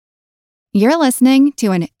You're listening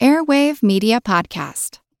to an Airwave Media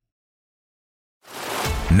Podcast.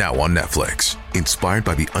 Now on Netflix, inspired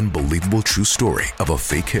by the unbelievable true story of a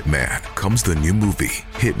fake hitman, comes the new movie,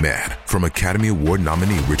 Hitman, from Academy Award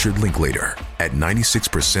nominee Richard Linklater. At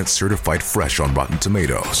 96% certified fresh on Rotten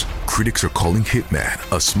Tomatoes, critics are calling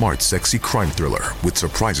Hitman a smart, sexy crime thriller with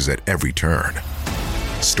surprises at every turn.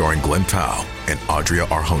 Starring Glenn Powell and Adria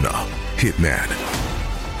Arjona, Hitman.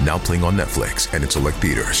 Now playing on Netflix and in select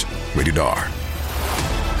theaters. Rated R.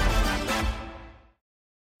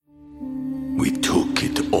 We took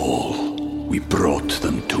it all. We brought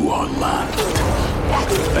them to our land.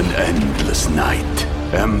 An endless night,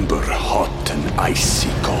 ember hot and icy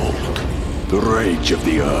cold. The rage of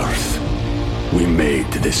the earth. We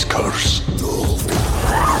made this curse.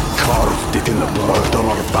 Carved it in the blood on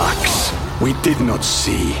our backs. We did not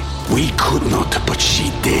see. We could not, but she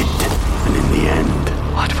did. And in the end...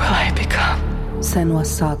 What will I become?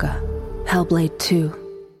 Senua's Saga. Hellblade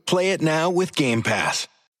 2. Play it now with Game Pass.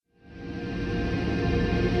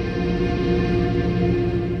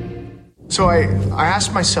 So I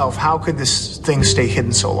asked myself, how could this thing stay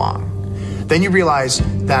hidden so long? Then you realize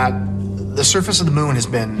that the surface of the moon has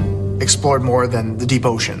been explored more than the deep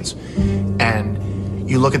oceans. And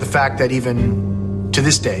you look at the fact that even to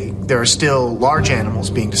this day, there are still large animals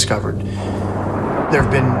being discovered. There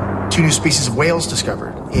have been 2 new species of whales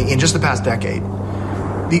discovered in just the past decade.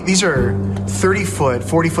 These are 30-foot,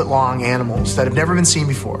 40-foot long animals that have never been seen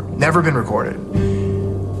before, never been recorded.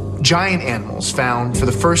 Giant animals found for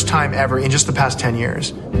the first time ever in just the past 10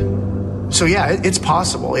 years. So yeah, it's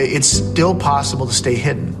possible. It's still possible to stay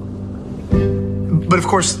hidden. But of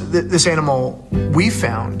course, this animal we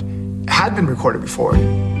found had been recorded before.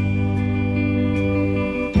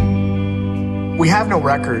 We have no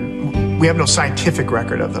record. We have no scientific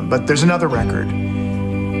record of them, but there's another record.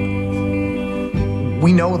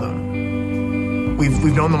 We know them.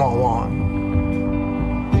 We've known them all along.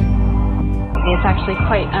 It's actually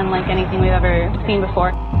quite unlike anything we've ever seen before.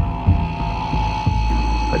 A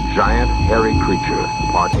giant, hairy creature,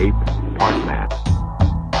 part ape, part man.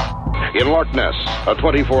 In Loch Ness, a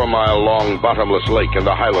 24-mile-long bottomless lake in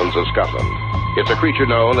the Highlands of Scotland. It's a creature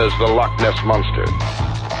known as the Loch Ness Monster.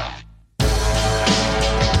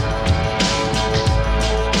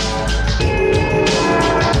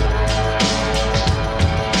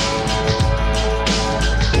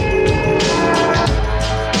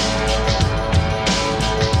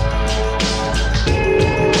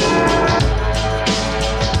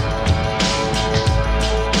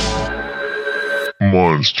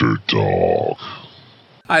 Monster Talk.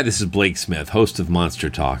 Hi, this is Blake Smith, host of Monster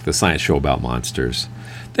Talk, the science show about monsters.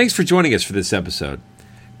 Thanks for joining us for this episode.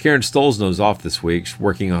 Karen Stolzno's off this week. She's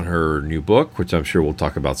working on her new book, which I'm sure we'll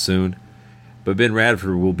talk about soon. But Ben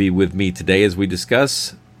Radford will be with me today as we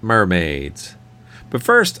discuss mermaids. But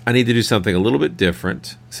first, I need to do something a little bit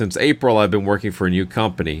different. Since April, I've been working for a new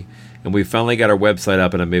company, and we finally got our website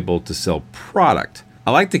up and I'm able to sell product. I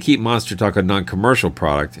like to keep Monster Talk a non-commercial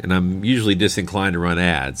product, and I'm usually disinclined to run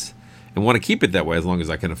ads, and want to keep it that way as long as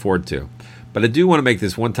I can afford to. But I do want to make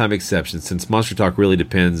this one-time exception since Monster Talk really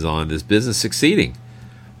depends on this business succeeding.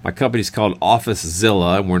 My company's called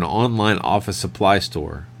OfficeZilla, and we're an online office supply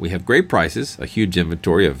store. We have great prices, a huge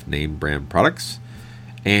inventory of name brand products,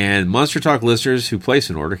 and Monster Talk listeners who place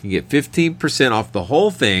an order can get 15% off the whole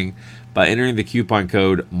thing by entering the coupon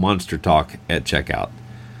code MonsterTalk at checkout.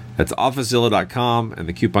 That's OfficeZilla.com, and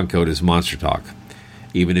the coupon code is MonsterTalk.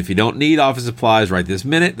 Even if you don't need office supplies right this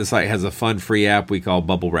minute, the site has a fun free app we call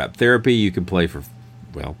Bubble Wrap Therapy. You can play for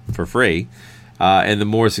free. And the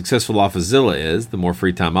more successful OfficeZilla is, the more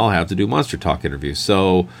free time I'll have to do Monster Talk interviews.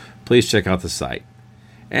 So please check out the site.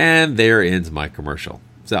 And there ends my commercial.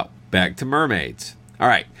 So back to mermaids. All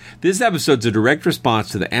right, this episode's a direct response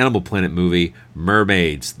to the Animal Planet movie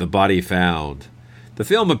Mermaids: The Body Found. The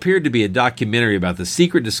film appeared to be a documentary about the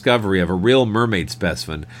secret discovery of a real mermaid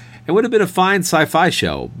specimen and would have been a fine sci-fi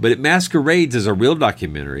show, but it masquerades as a real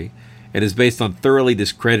documentary and is based on thoroughly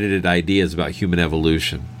discredited ideas about human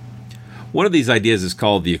evolution. One of these ideas is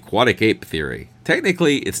called the aquatic ape theory.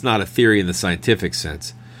 Technically, it's not a theory in the scientific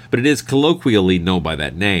sense, but it is colloquially known by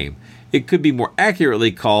that name. It could be more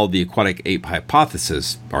accurately called the aquatic ape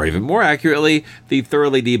hypothesis, or even more accurately, the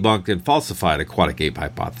thoroughly debunked and falsified aquatic ape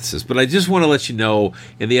hypothesis. But I just want to let you know,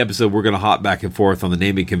 in the episode we're going to hop back and forth on the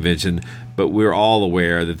naming convention, but we're all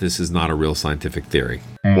aware that this is not a real scientific theory.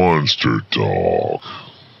 Monster Talk.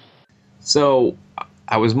 So,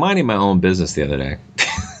 I was minding my own business the other day.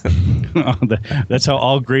 That's how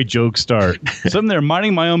all great jokes start. So I'm there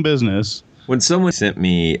minding my own business. When someone sent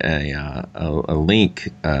me a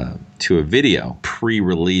link to a video,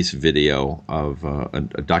 pre-release video of a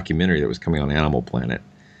documentary that was coming on Animal Planet,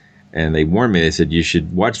 and they warned me, they said, you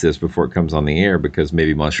should watch this before it comes on the air because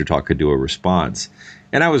maybe Monster Talk could do a response.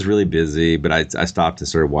 And I was really busy, but I stopped and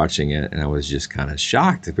started watching it, and I was just kind of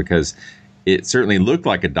shocked because it certainly looked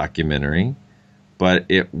like a documentary, but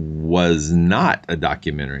it was not a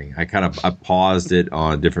documentary. I paused it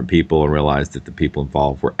on different people and realized that the people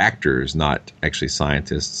involved were actors, not actually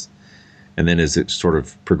scientists. And then as it sort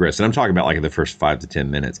of progressed, and I'm talking about like in the first 5 to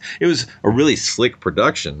 10 minutes, it was a really slick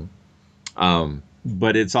production.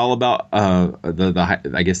 But it's all about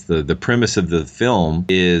I guess the premise of the film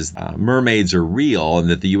is mermaids are real, and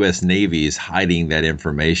that the U.S. Navy is hiding that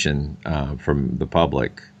information from the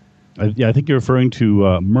public. I think you're referring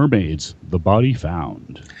to Mermaids, The Body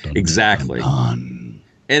Found. Exactly. And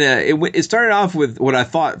it started off with what I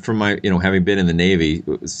thought, from my having been in the Navy,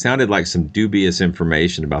 it sounded like some dubious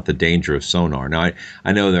information about the danger of sonar. Now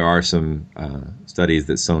I know there are some studies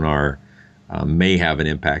that sonar may have an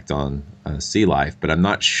impact on sea life, but I'm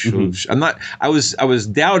not sure. Mm-hmm. I was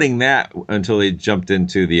doubting that until they jumped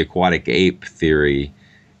into the aquatic ape theory.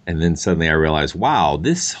 And then suddenly I realized, wow,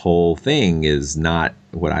 this whole thing is not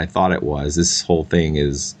what I thought it was. This whole thing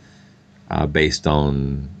is based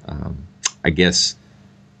on, I guess,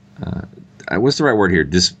 what's the right word here?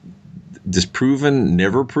 Disproven,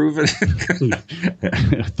 never proven?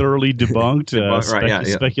 Thoroughly debunked, right,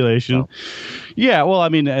 speculation. Yeah, well, I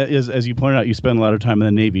mean, as you pointed out, you spend a lot of time in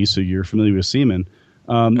the Navy, so you're familiar with seamen.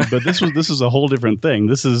 But this is a whole different thing.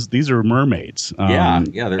 These are mermaids.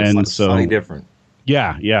 They're slightly different.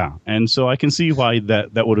 Yeah, and so I can see why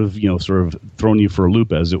that would have sort of thrown you for a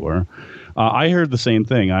loop, as it were. I heard the same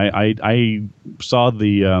thing. I saw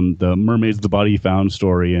the Mermaids, The Body Found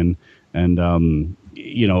story, and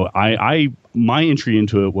my entry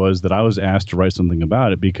into it was that I was asked to write something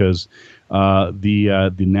about it because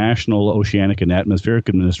the National Oceanic and Atmospheric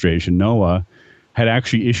Administration, NOAA, had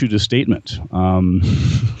actually issued a statement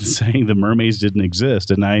saying the mermaids didn't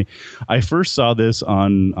exist. And I first saw this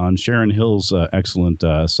on Sharon Hill's excellent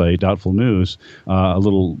site, Doubtful News, a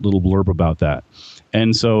little blurb about that.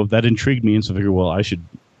 And so that intrigued me, and so I figured, well, I should,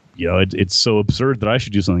 it's so absurd that I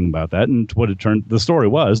should do something about that. And what the story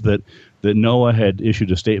was that NOAA had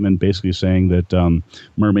issued a statement basically saying that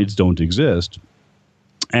mermaids don't exist.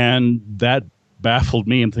 And that baffled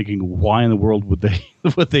me. I'm thinking, why in the world would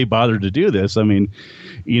they bother to do this? I mean,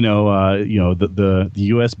 the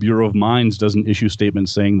U.S. Bureau of Mines doesn't issue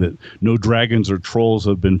statements saying that no dragons or trolls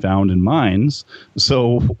have been found in mines.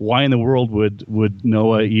 So why in the world would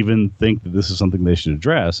NOAA even think that this is something they should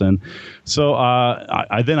address? And so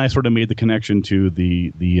I sort of made the connection to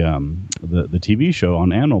the TV show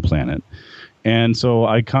on Animal Planet. And so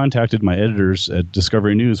I contacted my editors at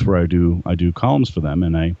Discovery News, where I do columns for them,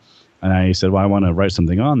 and I said, well, I want to write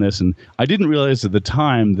something on this. And I didn't realize at the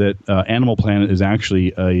time that Animal Planet is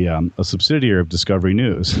actually a subsidiary of Discovery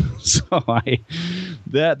News. So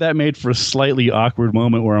that made for a slightly awkward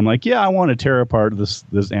moment where I'm like, yeah, I want to tear apart this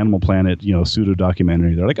Animal Planet, pseudo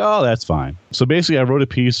documentary. They're like, oh, that's fine. So basically, I wrote a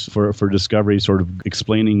piece for Discovery, sort of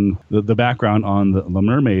explaining the background on the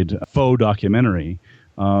Mermaid faux documentary.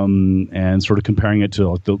 And sort of comparing it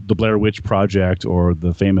to the Blair Witch Project or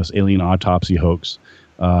the famous alien autopsy hoax.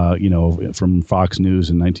 From Fox News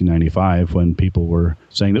in 1995, when people were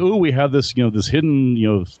saying, "Oh, we have this, this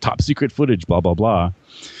hidden, top secret footage, blah blah blah."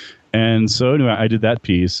 And so anyway, I did that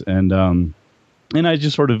piece, and I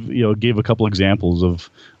just sort of gave a couple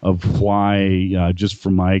examples of why, just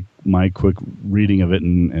from my quick reading of it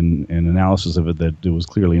and analysis of it, that it was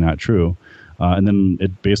clearly not true. And then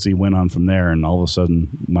it basically went on from there, and all of a sudden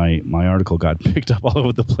my article got picked up all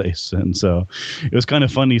over the place. And so it was kind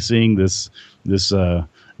of funny seeing this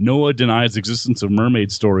NOAA denies existence of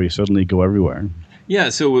mermaid story suddenly go everywhere. Yeah,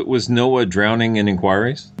 so it was NOAA drowning in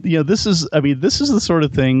inquiries? Yeah, this is the sort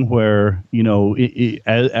of thing where,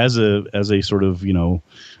 as a sort of,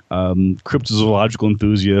 cryptozoological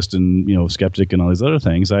enthusiast and skeptic and all these other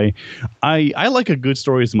things, I like a good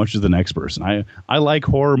story as much as the next person. I like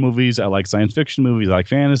horror movies, I like science fiction movies, I like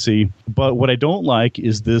fantasy, but what I don't like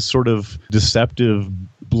is this sort of deceptive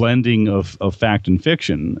blending of fact and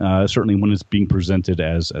fiction, certainly when it's being presented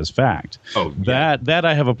as fact. Oh, yeah. That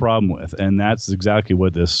I have a problem with, and that's exactly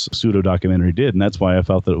what this pseudo documentary did, and that's why I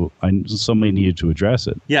felt that somebody needed to address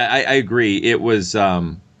it. Yeah, I agree. It was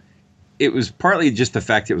partly just the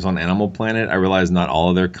fact it was on Animal Planet. I realized not all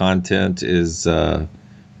of their content is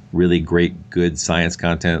really great, good science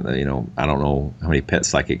content. I don't know how many pet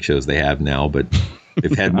psychic shows they have now, but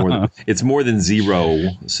They've had more than it's more than zero.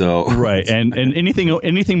 So right, and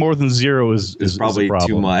anything more than zero is probably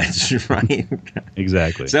too much, right?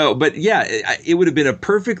 Exactly. So, but yeah, it would have been a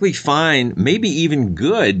perfectly fine, maybe even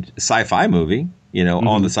good sci-fi movie,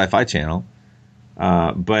 on the Sci-Fi Channel.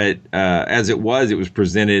 But as it was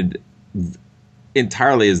presented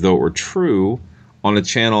entirely as though it were true on a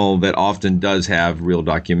channel that often does have real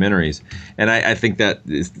documentaries. And I think that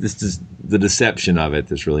this is the deception of it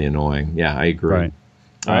that's really annoying. Yeah, I agree. Right.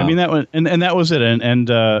 I mean that one, and that was it. And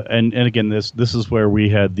again, this is where we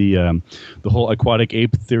had the whole aquatic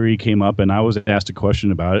ape theory came up, and I was asked a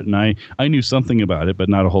question about it, and I knew something about it, but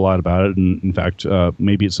not a whole lot about it. And in fact,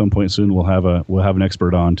 maybe at some point soon we'll have an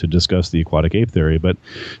expert on to discuss the aquatic ape theory. But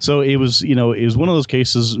so it was one of those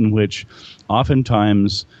cases in which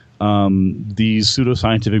oftentimes these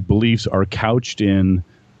pseudoscientific beliefs are couched in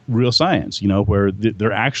real science, where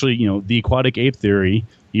they're actually, the aquatic ape theory,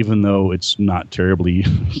 even though it's not terribly,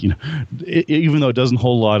 even though it doesn't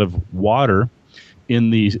hold a lot of water in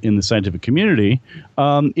the scientific community,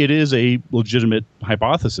 it is a legitimate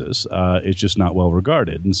hypothesis. It's just not well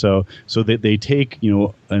regarded, and so they take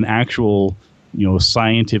an actual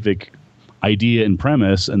scientific idea and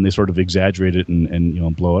premise, and they sort of exaggerate it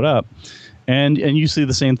and blow it up. And you see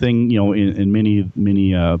the same thing, in many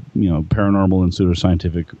paranormal and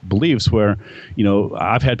pseudoscientific beliefs where,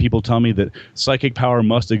 I've had people tell me that psychic power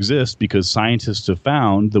must exist because scientists have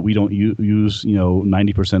found that we don't use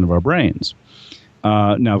 90% of our brains.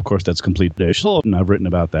 Now, of course, that's complete dish, and I've written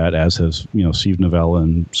about that, as has Steve Novella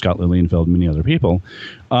and Scott Lilienfeld and many other people.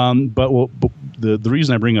 But the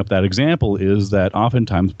reason I bring up that example is that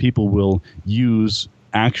oftentimes people will use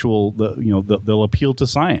they'll appeal to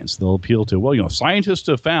science. They'll appeal to, scientists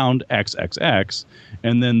have found XXX,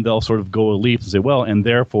 and then they'll sort of go a leap and say, well, and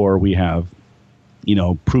therefore we have,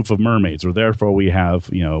 proof of mermaids, or therefore we have,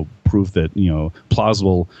 proof that,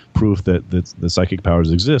 plausible proof that the psychic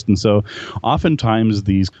powers exist. And so oftentimes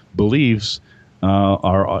these beliefs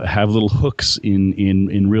have little hooks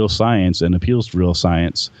in real science and appeals to real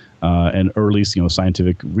science. And early,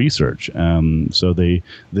 scientific research. So the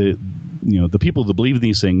people that believe in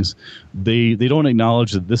these things, they don't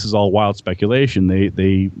acknowledge that this is all wild speculation.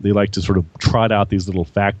 They like to sort of trot out these little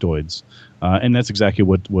factoids, and that's exactly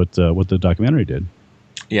what the documentary did.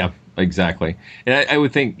 Yeah, exactly. And I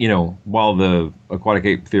would think, while the aquatic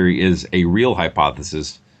ape theory is a real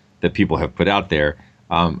hypothesis that people have put out there,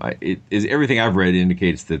 everything I've read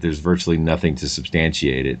indicates that there's virtually nothing to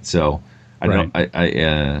substantiate it. So.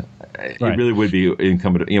 It really would be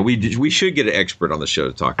incumbent. We should get an expert on the show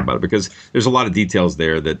to talk about it, because there's a lot of details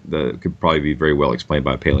there that could probably be very well explained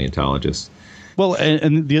by a paleontologist. Well,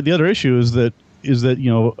 and the other issue is that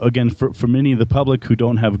again, for many of the public who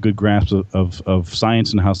don't have a good grasp of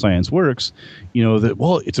science and how science works,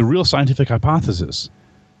 that it's a real scientific hypothesis.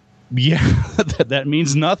 Yeah, that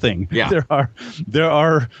means nothing. Yeah. There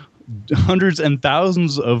are hundreds and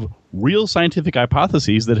thousands of real scientific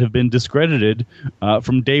hypotheses that have been discredited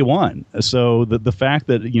from day one. So the fact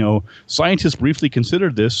that scientists briefly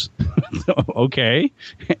considered this, okay,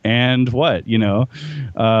 and what there's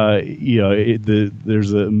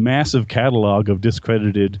a massive catalog of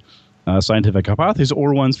discredited scientific hypotheses,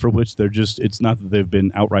 or ones for which it's not that they've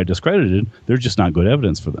been outright discredited, they're just not good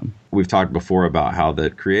evidence for them. We've talked before about how the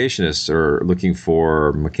creationists are looking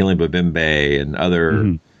for McKinley Mbembe and other.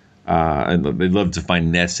 Mm-hmm. And they love to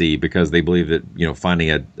find Nessie because they believe that finding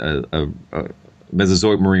a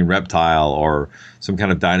Mesozoic marine reptile or some kind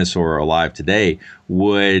of dinosaur alive today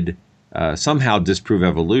would somehow disprove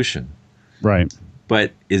evolution. Right.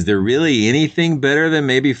 But is there really anything better than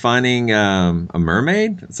maybe finding a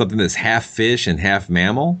mermaid, something that's half fish and half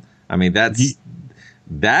mammal? I mean,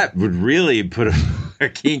 that would really put a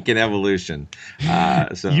kink in evolution.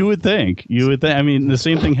 So you would think. I mean, the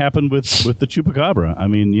same thing happened with the chupacabra. I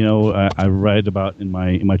mean, I write about in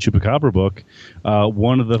my chupacabra book,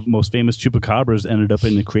 one of the most famous chupacabras ended up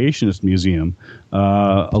in the Creationist Museum,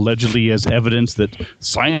 allegedly as evidence that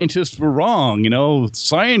scientists were wrong.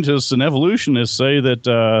 Scientists and evolutionists say that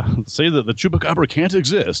the chupacabra can't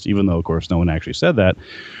exist, even though, of course, no one actually said that.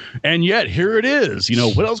 And yet, here it is.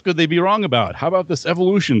 What else could they be wrong about? How about this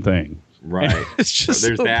evolution thing? Right. It's just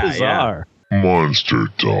There's so that, bizarre. Yeah. Monster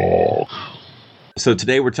Dog. So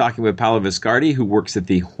today we're talking with Paolo Viscardi, who works at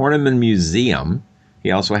the Horniman Museum.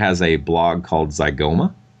 He also has a blog called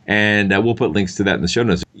Zygoma, and we'll put links to that in the show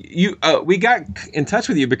notes. We got in touch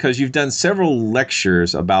with you because you've done several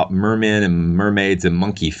lectures about mermen and mermaids and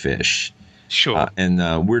monkeyfish. Sure.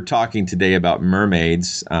 And we're talking today about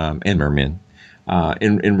mermaids and mermen.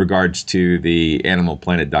 In regards to the Animal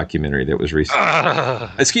Planet documentary that was recent.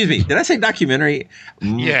 Excuse me, did I say documentary?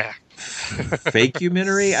 Yeah.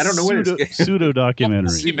 Fake-umentary? I don't know what it's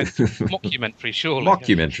pseudo-documentary. Mockumentary, surely.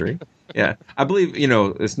 Mockumentary. Yeah. I believe,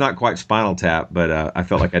 it's not quite Spinal Tap, but I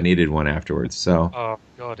felt like I needed one afterwards. So. Oh,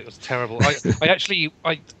 God, it was terrible.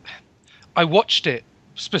 I watched it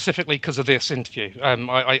specifically because of this interview.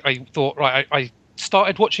 I thought, right, I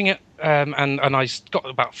started watching it and I got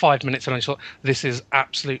about 5 minutes and I thought, this is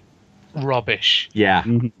absolute rubbish. Yeah.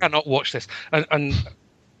 I cannot watch this. And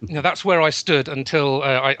that's where I stood until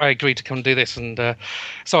I agreed to come do this. And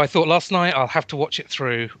so I thought last night I'll have to watch it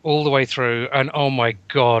through, all the way through. And oh my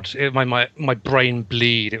God, my brain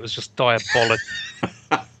bleed. It was just diabolical.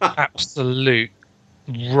 Absolute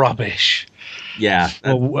rubbish. Yeah.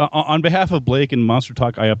 Well, on behalf of Blake and Monster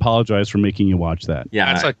Talk, I apologize for making you watch that.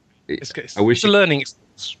 Yeah. It's a learning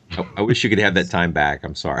experience. I wish you could have that time back.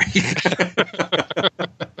 I'm sorry.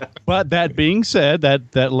 But that being said,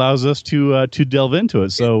 that allows us to delve into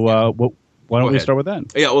it. So why don't we start with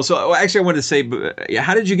that? Yeah. Well, so actually, I wanted to say,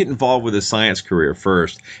 how did you get involved with a science career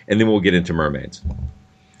first, and then we'll get into mermaids?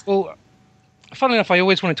 Well, funnily enough, I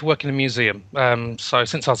always wanted to work in a museum. So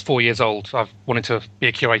since I was 4 years old, I've wanted to be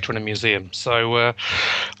a curator in a museum. So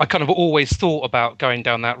I kind of always thought about going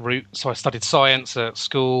down that route. So I studied science at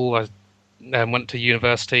school. I went to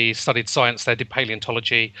university, studied science there, did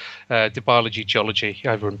paleontology, did biology, geology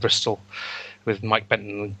over in Bristol with Mike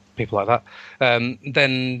Benton and people like that.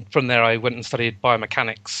 Then from there, I went and studied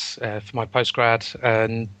biomechanics for my postgrad.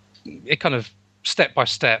 And it kind of step by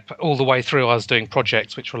step, all the way through, I was doing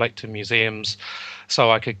projects which relate to museums, so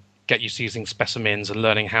I could get used to using specimens and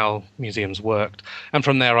learning how museums worked. And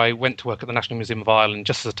from there, I went to work at the National Museum of Ireland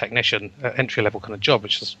just as a technician, entry-level kind of job,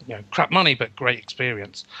 which is crap money but great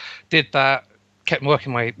experience. Did that, kept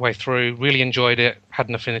working my way through, really enjoyed it, had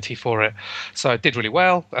an affinity for it, so I did really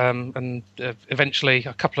well. And eventually,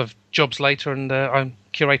 a couple of jobs later, and I'm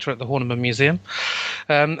curator at the Horniman Museum,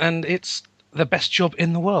 and it's the best job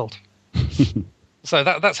in the world. So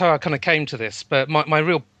that's how I kind of came to this. But my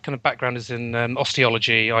real kind of background is in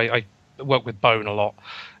osteology. I work with bone a lot,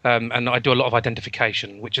 and I do a lot of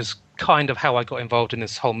identification, which is kind of how I got involved in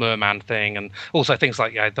this whole merman thing, and also things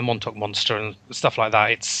like the Montauk monster and stuff like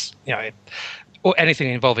that. It's or anything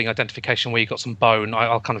involving identification where you've got some bone,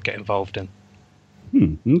 I'll kind of get involved in.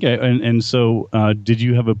 Okay, and so did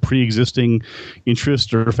you have a pre-existing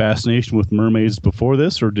interest or fascination with mermaids before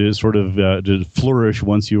this, or did it sort of did it flourish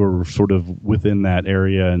once you were sort of within that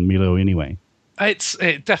area in Milo anyway?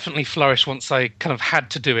 It definitely flourished once I kind of had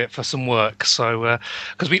to do it for some work. So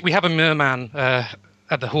because we have a merman at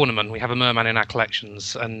the Horniman, we have a merman in our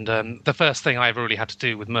collections, and the first thing I ever really had to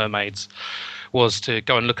do with mermaids was to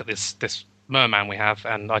go and look at this merman we have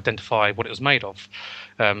and identify what it was made of,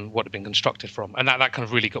 what it had been constructed from, and that kind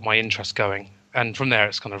of really got my interest going. And from there,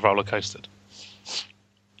 it's kind of roller coastered.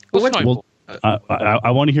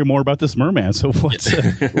 I want to hear more about this merman. So,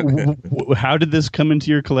 how did this come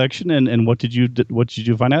into your collection, and what did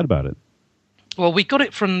you find out about it? Well, we got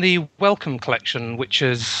it from the Wellcome Collection, which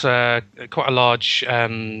is quite a large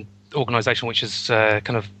organisation, which is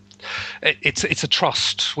kind of it's a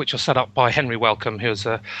trust which was set up by Henry Wellcome, who was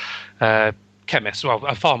a chemist, well,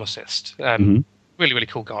 a pharmacist. Really, really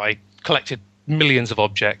cool guy. Collected millions of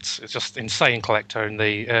objects. It's just insane collector in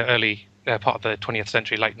the early part of the 20th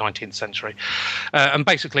century, late 19th century. And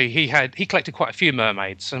basically, he collected quite a few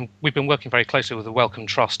mermaids, and we've been working very closely with the Wellcome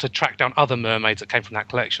Trust to track down other mermaids that came from that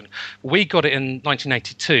collection. We got it in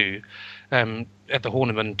 1982 at the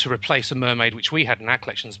Horniman to replace a mermaid which we had in our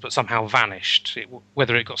collections but somehow vanished.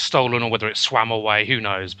 Whether it got stolen or whether it swam away, who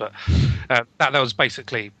knows? But that was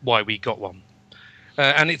basically why we got one.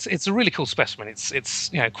 And it's a really cool specimen.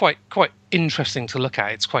 It's quite interesting to look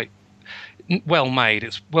at. It's quite well made.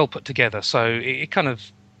 It's well put together. So it kind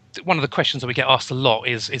of, one of the questions that we get asked a lot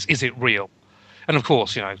is it real? And of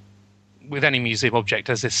course, with any museum object,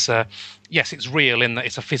 there's this yes, it's real in that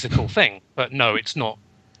it's a physical thing, but no, it's not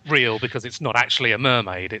real because it's not actually a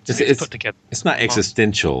mermaid. It's put together. It's not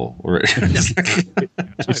existential.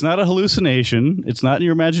 It's not a hallucination. It's not in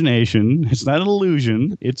your imagination. It's not an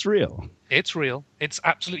illusion. It's real. It's real. It's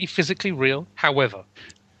absolutely physically real. However,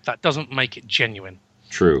 that doesn't make it genuine.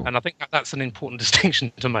 True. And I think that's an important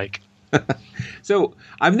distinction to make. So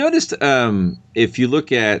I've noticed if you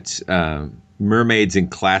look at mermaids in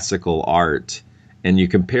classical art and you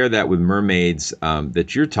compare that with mermaids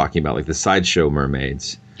that you're talking about, like the sideshow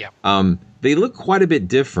mermaids, they look quite a bit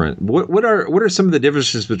different. What are some of the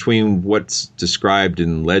differences between what's described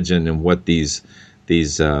in legend and what these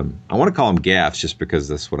I want to call them gaffs just because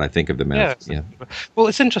that's what I think of them as. Yeah. Well,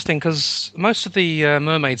 it's interesting because most of the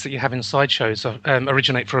mermaids that you have in sideshows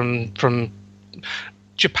originate from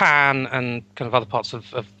Japan and kind of other parts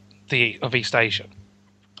of East Asia.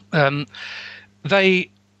 They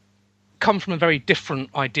come from a very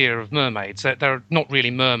different idea of mermaids. They're not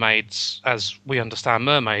really mermaids as we understand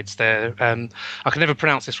mermaids. They're I can never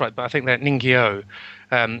pronounce this right, but I think they're ningyo,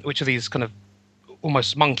 which are these kind of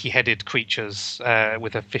almost monkey-headed creatures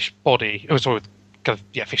with a fish body, or sorry, with kind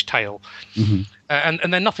of fish tail, and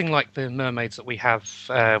they're nothing like the mermaids that we have,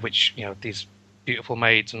 which these beautiful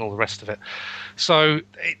maids and all the rest of it. So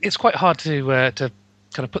it's quite hard to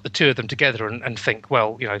kind of put the two of them together and think,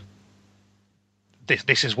 well,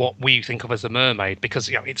 this is what we think of as a mermaid, because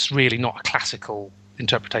it's really not a classical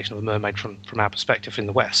interpretation of a mermaid from our perspective in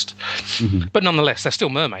the West. But nonetheless, they're still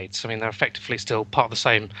mermaids. I mean, they're effectively still part of the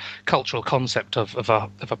same cultural concept of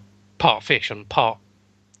a part fish and part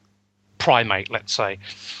primate, let's say.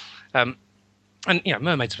 And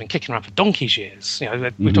mermaids have been kicking around for donkey's years.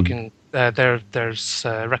 We're talking there's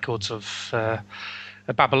records of a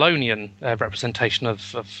Babylonian representation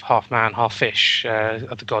of half man, half fish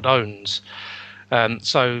of the god Ons.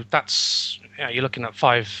 So that's you're looking at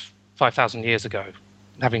 5,000 years ago,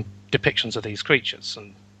 having depictions of these creatures,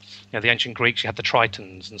 and the ancient Greeks, you had the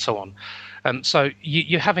Tritons and so on. So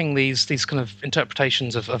you're having these kind of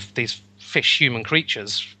interpretations of these fish-human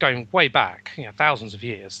creatures going way back, thousands of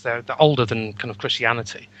years. They're older than kind of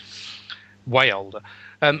Christianity, way older,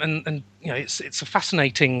 and it's a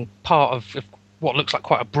fascinating part of what looks like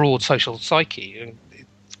quite a broad social psyche.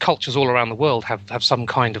 Cultures all around the world have some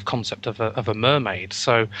kind of concept of a mermaid,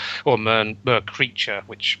 or mer creature,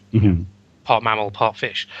 which part mammal, part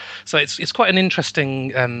fish. So it's quite an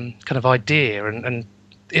interesting kind of idea, and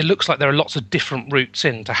it looks like there are lots of different routes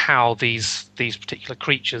into how these particular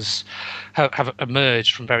creatures have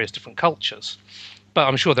emerged from various different cultures. But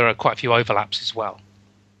I'm sure there are quite a few overlaps as well.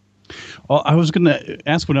 Well, I was going to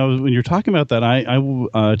ask when you're talking about that, I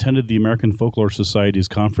attended the American Folklore Society's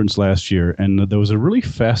conference last year, and there was a really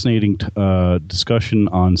fascinating discussion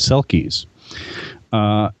on selkies.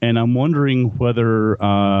 And I'm wondering whether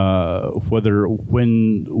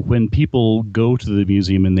when people go to the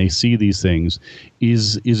museum and they see these things,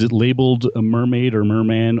 is it labeled a mermaid or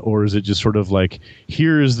merman, or is it just sort of like,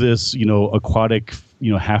 here is this aquatic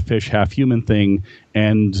half fish half human thing,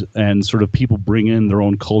 and sort of people bring in their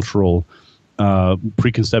own cultural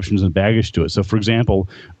preconceptions and baggage to it. So, for example,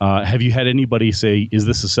 have you had anybody say, "Is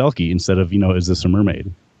this a selkie?" instead of "Is this a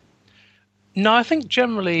mermaid?" No, I think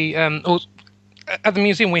generally, at the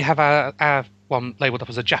museum we have our one labelled up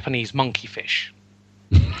as a Japanese monkey fish.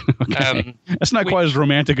 Okay. That's not quite as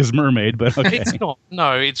romantic as mermaid, but okay. It's not.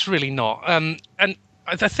 No, it's really not. And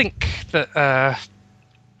I think that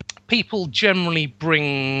people generally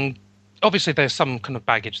bring. Obviously, there's some kind of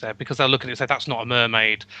baggage there, because they'll look at it and say that's not a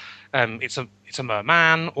mermaid. It's a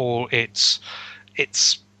merman, or it's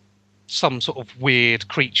some sort of weird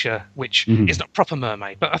creature which is not a proper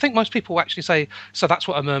mermaid. But I think most people actually say, so that's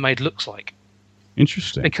what a mermaid looks like.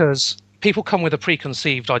 Interesting. Because people come with a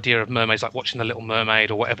preconceived idea of mermaids, like watching The Little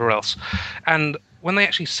Mermaid or whatever else. And when they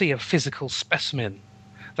actually see a physical specimen,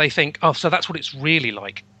 they think, oh, so that's what it's really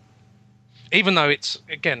like. Even though it's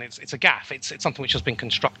a gaff, it's something which has been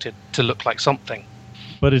constructed to look like something.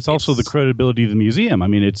 But it's also the credibility of the museum. I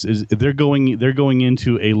mean, they're going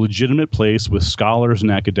into a legitimate place with scholars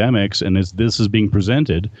and academics, and this is being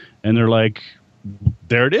presented, and they're like,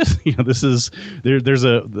 there it is.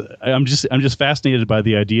 I'm just fascinated by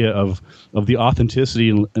the idea of the authenticity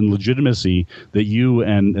and legitimacy that you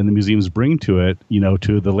and the museums bring to it,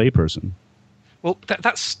 to the layperson. Well,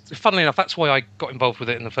 that's funnily enough. That's why I got involved with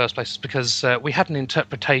it in the first place, because we had an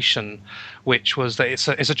interpretation, which was that it's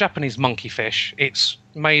a Japanese monkey fish. It's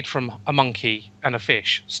made from a monkey and a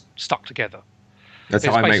fish stuck together. That's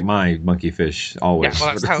how I make my monkey fish always. Yeah,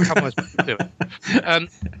 well, that's how most people do it.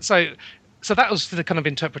 So that was the kind of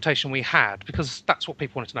interpretation we had, because that's what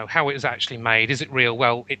people wanted to know. How it is actually made. Is it real?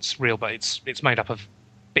 Well, it's real, but it's made up of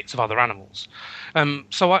bits of other animals.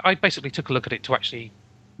 So I basically took a look at it to actually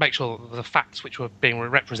make sure that the facts which were being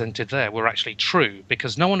represented there were actually true,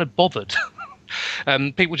 because no one had bothered.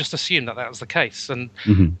 People just assumed that was the case. And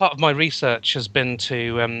part of my research has been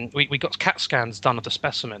to we got CAT scans done of the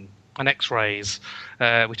specimen and X-rays.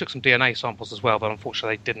 We took some DNA samples as well, but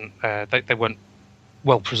unfortunately they weren't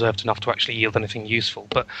well preserved enough to actually yield anything useful.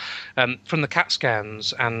 But from the CAT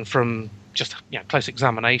scans and from just close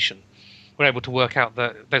examination, we're able to work out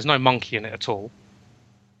that there's no monkey in it at all.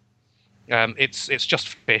 It's just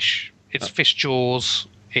fish. It's fish jaws.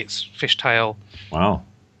 It's fish tail. Wow.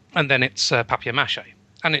 And then it's papier-mâché.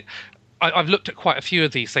 And I've looked at quite a few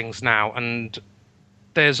of these things now, and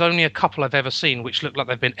there's only a couple I've ever seen which look like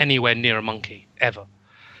they've been anywhere near a monkey, ever.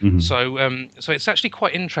 So it's actually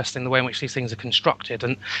quite interesting the way in which these things are constructed,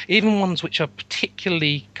 and even ones which are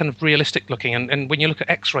particularly kind of realistic looking. And when you look at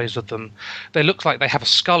X-rays of them, they look like they have a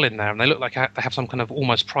skull in there, and they look like they have some kind of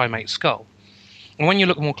almost primate skull. And when you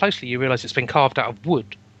look more closely, you realise it's been carved out of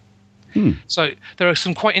wood. So there are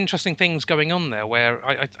some quite interesting things going on there, where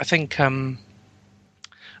I think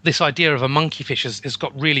this idea of a monkeyfish has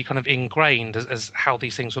got really kind of ingrained as how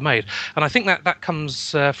these things were made. And I think that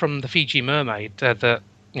comes from the Fiji mermaid, the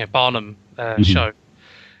Barnum show.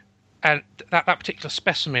 And that particular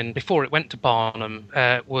specimen, before it went to Barnum,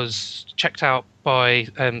 was checked out by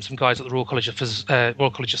some guys at the Royal College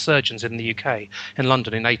of Surgeons in the UK, in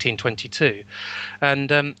London, in 1822.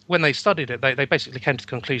 And when they studied it, they basically came to the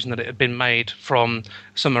conclusion that it had been made from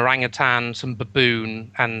some orangutan, some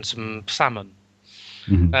baboon, and some salmon.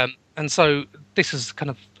 And so this is kind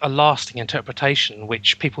of a lasting interpretation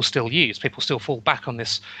which people still use. People still fall back on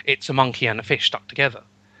this, it's a monkey and a fish stuck together.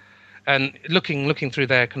 And looking through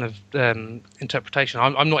their kind of interpretation,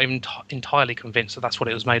 I'm not even entirely convinced that that's what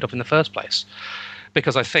it was made of in the first place,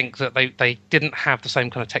 because I think that they didn't have the same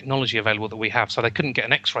kind of technology available that we have, so they couldn't get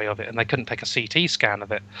an X-ray of it and they couldn't take a CT scan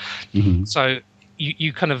of it. So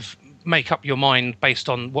you kind of make up your mind based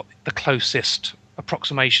on what the closest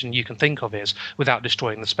approximation you can think of is without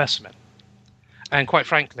destroying the specimen. And quite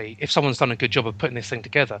frankly, if someone's done a good job of putting this thing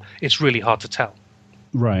together, it's really hard to tell.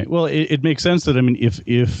 Right. Well, it makes sense that, I mean,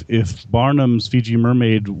 if Barnum's Fiji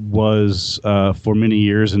mermaid was for many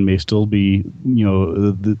years and may still be,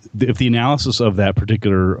 if the analysis of that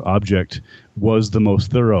particular object was the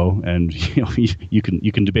most thorough, and you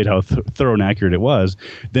can debate how thorough and accurate it was,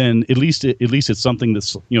 then at least it's something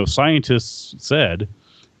that's scientists said.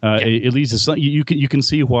 At least it's you can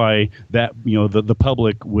see why that the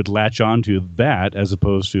public would latch onto that as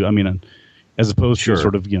opposed to to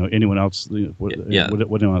sort of anyone else what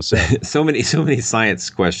anyone else said. so many science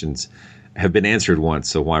questions have been answered once,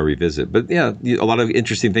 so why revisit? But a lot of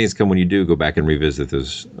interesting things come when you do go back and revisit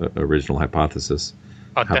those original hypotheses,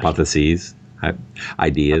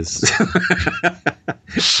 ideas.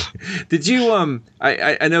 Did you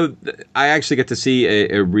I know I actually got to see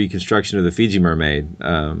a reconstruction of the Fiji mermaid,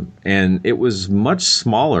 and it was much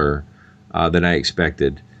smaller than I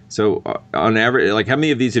expected. So on average, like, how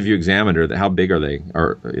many of these have you examined, or how big are they?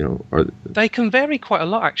 They can vary quite a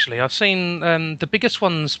lot, actually. I've seen the biggest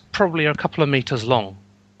ones probably are a couple of meters long.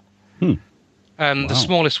 Wow. The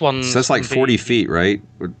smallest ones. So that's like 40 feet, right?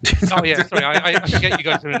 Oh yeah, sorry, I forget you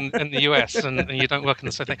guys are in the US and you don't work in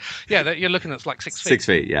the same thing. Yeah, you're looking at like 6 feet. 6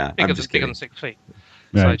 feet, yeah. Bigger than 6 feet.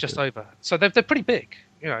 Right. So just over. So they're pretty big,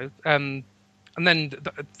 and then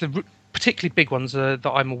the particularly big ones that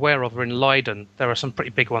I'm aware of are in Leiden. There are some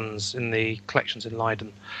pretty big ones in the collections in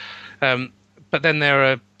Leiden. But then there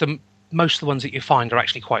are most of the ones that you find are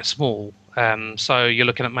actually quite small. So you're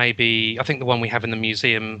looking at maybe, I think the one we have in the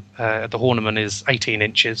museum at the Horniman is 18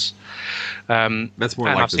 inches. That's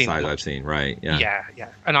more like the size I've seen, right? Yeah.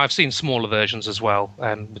 And I've seen smaller versions as well,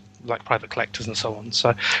 with like private collectors and so on.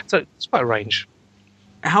 So it's quite a range.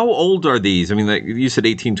 How old are these? I mean, like you said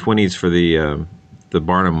 1820s for the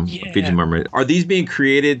Barnum Fiji mermaid. Are these being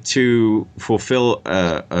created to fulfill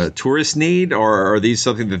a tourist need, or are these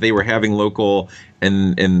something that they were having local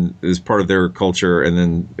and as part of their culture, and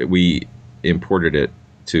then we imported it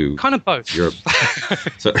to kind of both Europe?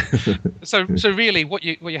 So really, what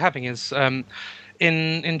you're having is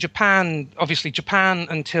in Japan. Obviously, Japan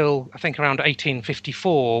until I think around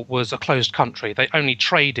 1854 was a closed country. They only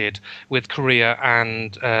traded with Korea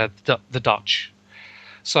and the Dutch.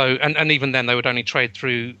 So, and even then, they would only trade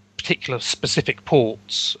through particular specific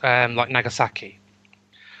ports, like Nagasaki.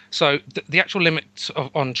 So, the actual limits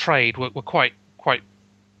on trade were quite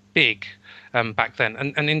big back then.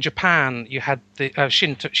 And in Japan, you had the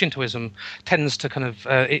Shintoism tends to kind of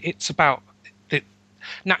it's about the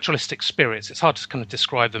naturalistic spirits. It's hard to kind of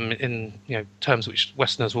describe them in terms which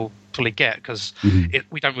Westerners will fully get, because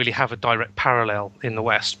we don't really have a direct parallel in the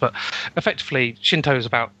West. But effectively, Shinto is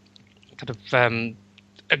about kind of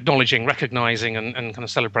acknowledging, recognizing, and kind of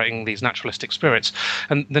celebrating these naturalistic spirits.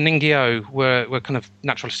 And the Ningyo were kind of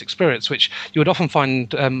naturalistic spirits, which you would often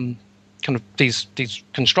find kind of these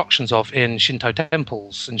constructions of in Shinto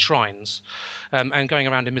temples and shrines, and going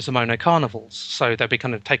around in Mizumono carnivals. So they'd be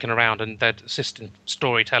kind of taken around and they'd assist in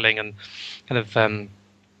storytelling and kind of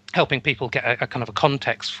helping people get a kind of a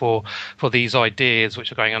context for these ideas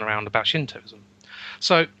which are going on around about Shintoism.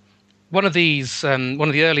 So one of the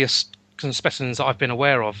earliest specimens that I've been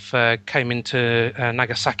aware of came into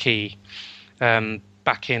Nagasaki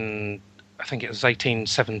back in, I think it was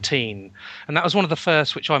 1817, and that was one of the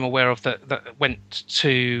first which I'm aware of that went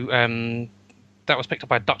to that was picked up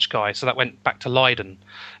by a Dutch guy, so that went back to Leiden.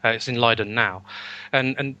 It's in Leiden now,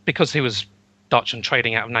 and because he was Dutch and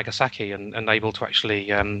trading out of Nagasaki and able to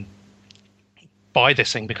actually buy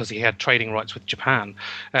this thing because he had trading rights with Japan,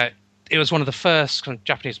 it was one of the first kind of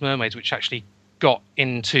Japanese mermaids which actually got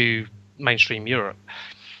into mainstream Europe.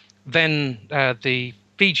 Then the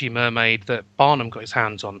Fiji mermaid that Barnum got his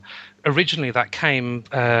hands on, originally that came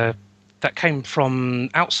from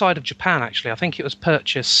outside of Japan. Actually, I think it was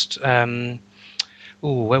purchased.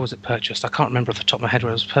 Where was it purchased? I can't remember off the top of my head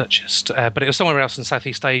where it was purchased, but it was somewhere else in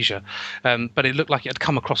Southeast Asia. But it looked like it had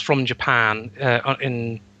come across from Japan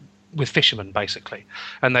with fishermen, basically,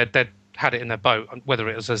 and they'd had it in their boat, whether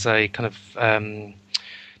it was as a kind of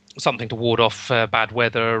something to ward off bad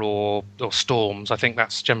weather or storms. I think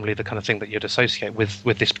that's generally the kind of thing that you'd associate with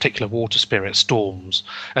this particular water spirit, storms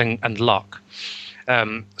and luck.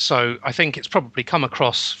 So I think it's probably come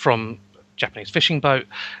across from Japanese fishing boat,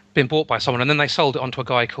 been bought by someone, and then they sold it on to a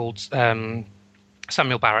guy called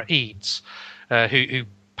Samuel Barrett Eads, who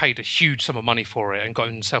paid a huge sum of money for it and got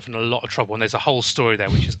himself in a lot of trouble. And there's a whole story there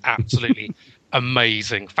which is absolutely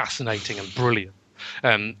amazing, fascinating, and brilliant.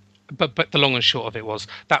 But the long and short of it was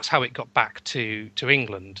that's how it got back to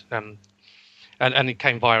England, and it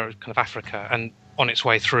came via kind of Africa, and on its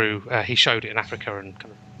way through, he showed it in Africa, and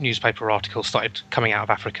kind of newspaper articles started coming out of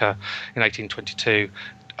Africa in 1822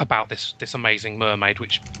 about this amazing mermaid,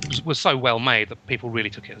 which was so well made that people really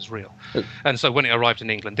took it as real. And so when it arrived in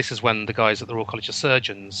England, this is when the guys at the Royal College of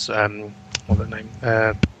Surgeons, what's their name?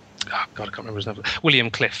 I can't remember his name. William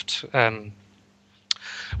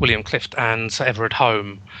Clift and Sir Everard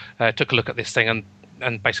Home took a look at this thing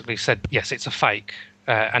and basically said, yes, it's a fake.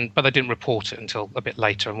 But they didn't report it until a bit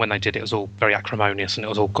later, and when they did, it was all very acrimonious and it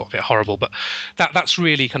was all got a bit horrible. But that's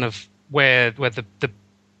really kind of where the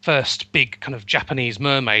first big kind of Japanese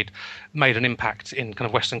mermaid made an impact in kind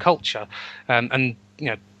of Western culture, and you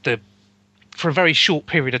know, for a very short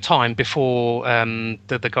period of time before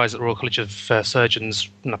the guys at the Royal College of Surgeons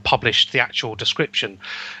published the actual description,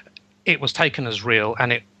 it was taken as real,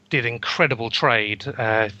 and it did incredible trade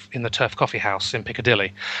in the Turf Coffee House in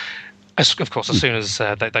Piccadilly. Of course, as soon as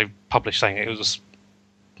they published saying it was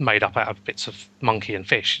made up out of bits of monkey and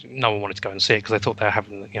fish, no one wanted to go and see it because they thought they were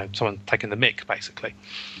having, someone taking the mick, basically.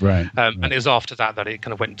 Right. And it was after that it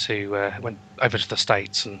kind of went over to the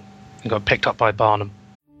States and got picked up by Barnum.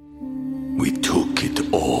 We took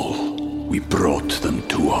it all. We brought them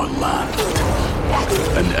to our land.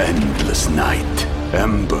 An endless night,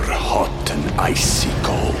 ember hot and icy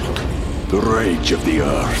cold. The rage of the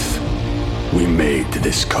earth. We made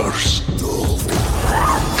this curse.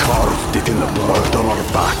 Carved it in the blood on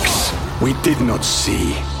our backs. We did not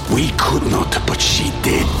see. We could not, but she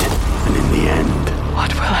did. And in the end...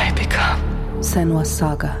 What will I become? Senwa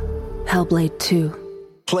Saga. Hellblade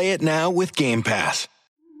 2. Play it now with Game Pass.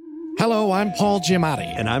 Hello, I'm Paul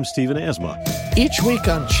Giamatti. And I'm Stephen Asma. Each week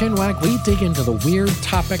on Chinwag, we dig into the weird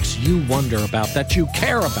topics you wonder about, that you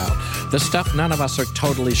care about. The stuff none of us are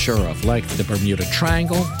totally sure of, like the Bermuda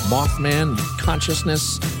Triangle, Mothman,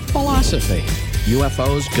 consciousness, philosophy,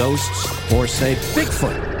 UFOs, ghosts, or, say,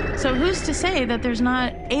 Bigfoot. So who's to say that there's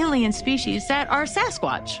not alien species that are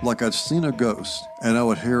Sasquatch? Like I'd seen a ghost, and I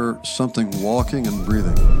would hear something walking and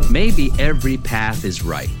breathing. Maybe every path is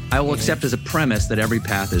right. I will accept as a premise that every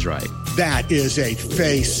path is right. That is a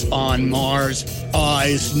face on Mars.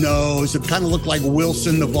 Eyes, nose. It kind of looked like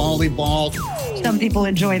Wilson the volleyball. Some people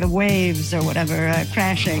enjoy the waves or whatever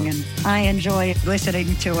crashing, and I enjoy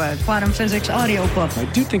listening to a quantum physics audiobook. I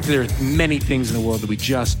do think there are many things in the world that we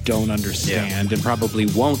just don't understand and probably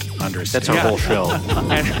won't understand. That's our whole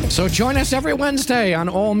show. So join us every Wednesday on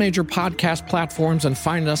all major podcast platforms and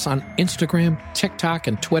find us on Instagram, TikTok,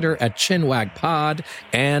 and Twitter at ChinwagPod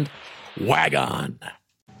and Wagon.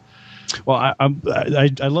 Well,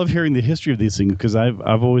 I love hearing the history of these things because I've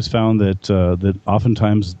always found that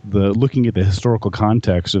oftentimes looking at the historical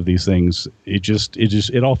context of these things,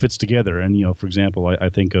 it all fits together. And for example, I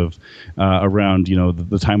think of around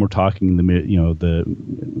the time we're talking in the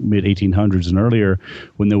mid 1800s and earlier,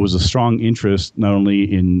 when there was a strong interest not only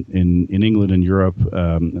in England and Europe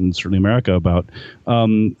and certainly America about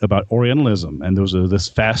Orientalism, and there was this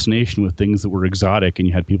fascination with things that were exotic, and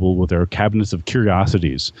you had people with their cabinets of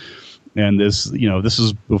curiosities. And this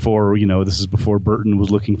is before Burton was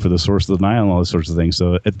looking for the source of the Nile and all those sorts of things.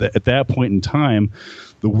 So at that point in time,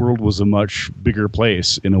 the world was a much bigger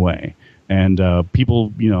place in a way. And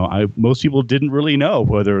people, most people didn't really know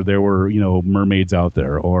whether there were, mermaids out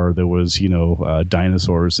there, or there was,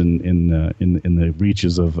 dinosaurs in the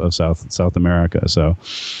reaches of South America. So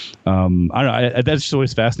I don't know. That just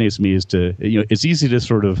always fascinates me. Is to it's easy to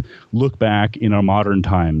sort of look back in our modern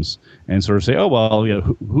times and sort of say, oh well,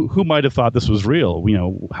 who might have thought this was real?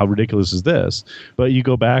 How ridiculous is this? But you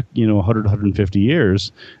go back, 100, 150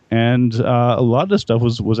 years, and a lot of this stuff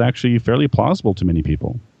was actually fairly plausible to many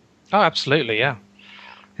people. Oh, absolutely, yeah.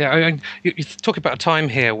 Yeah, you talk about a time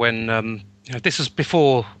here when this is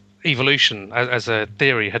before evolution as a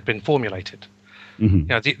theory had been formulated.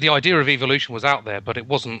 Mm-hmm. The idea of evolution was out there, but it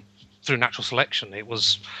wasn't through natural selection. It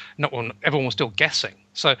was not when everyone was still guessing.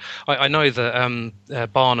 So I know that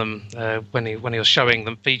Barnum, when he was showing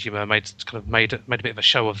the Fiji mermaids, kind of made a bit of a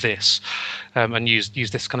show of this, and used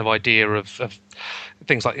this kind of idea of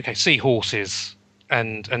things like seahorses.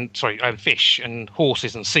 And fish and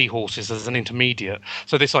horses and seahorses as an intermediate.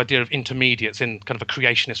 So this idea of intermediates in kind of a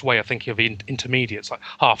creationist way of thinking of intermediates, like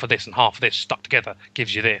half of this and half of this stuck together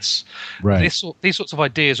gives you this. Right. These sorts of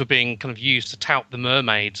ideas were being kind of used to tout the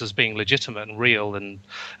mermaids as being legitimate and real and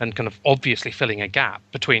kind of obviously filling a gap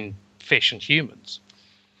between fish and humans.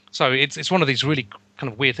 So it's one of these really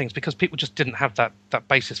kind of weird things because people just didn't have that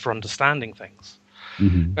basis for understanding things.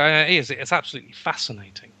 Mm-hmm. It's absolutely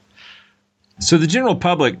fascinating. So the general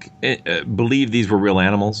public believed these were real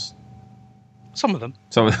animals? Some of them.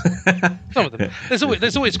 Some of them.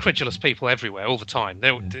 There's always credulous people everywhere, all the time.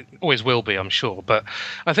 There always will be, I'm sure. But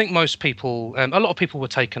I think most people, a lot of people were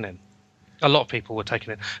taken in.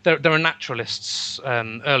 There are naturalists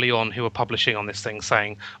early on who were publishing on this thing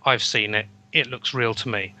saying, I've seen it, it looks real to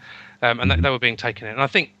me. And they were being taken in. And I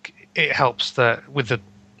think it helps that with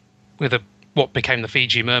what became the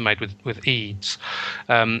Fiji mermaid with Eads,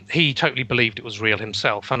 he totally believed it was real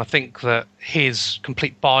himself. And I think that his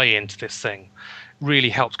complete buy-in to this thing really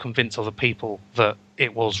helped convince other people that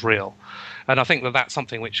it was real. And I think that that's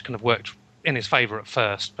something which kind of worked in his favour at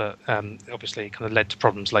first, but obviously kind of led to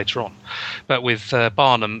problems later on. But with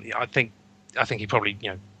Barnum, I think he probably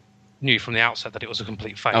knew from the outset that it was a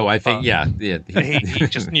complete fail. Oh, I think, yeah. He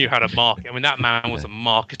just knew how to market. I mean, that man was a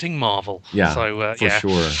marketing marvel. Yeah, so, for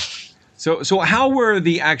sure. So how were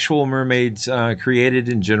the actual mermaids created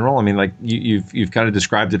in general? I mean, like you've kind of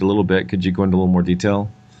described it a little bit. Could you go into a little more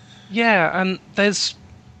detail? Yeah, and there's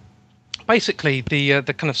basically the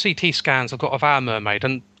kind of CT scans I've got of our mermaid,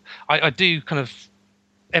 and I do kind of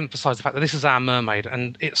emphasize the fact that this is our mermaid,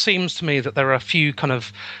 and it seems to me that there are a few kind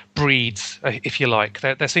of breeds, if you like.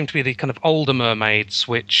 There seem to be the kind of older mermaids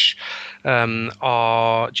which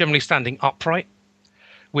are generally standing upright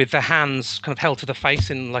with their hands kind of held to the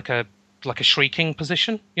face in like a shrieking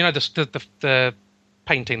position. The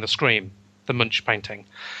painting, the Scream, the Munch painting.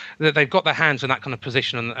 They've got their hands in that kind of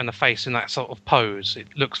position and the face in that sort of pose. It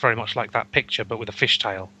looks very much like that picture, but with a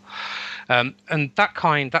fishtail. And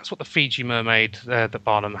that's what the Fiji mermaid that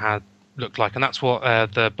Barnum had looked like, and that's what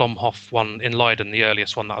the Blomhoff one in Leiden, the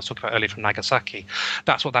earliest one that I was talking about earlier from Nagasaki,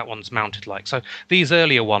 that's what that one's mounted like. So these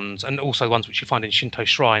earlier ones, and also ones which you find in Shinto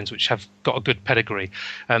shrines, which have got a good pedigree,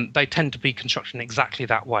 they tend to be constructed in exactly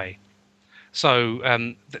that way. So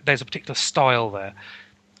there's a particular style there.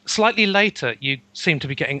 Slightly later, you seem to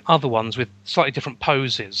be getting other ones with slightly different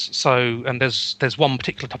poses. So, and there's one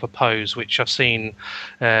particular type of pose which I've seen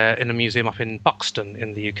in a museum up in Buxton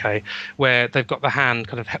in the UK, where they've got the hand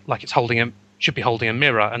kind of like it's should be holding a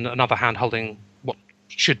mirror, and another hand holding what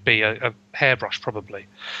should be a hairbrush, probably.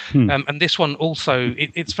 And this one also,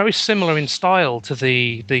 it's very similar in style to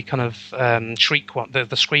the kind of shriek one,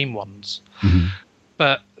 the Scream ones,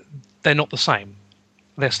 but they're not the same.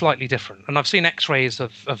 They're slightly different. And I've seen X-rays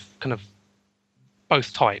of kind of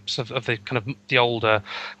both types of the kind of the older,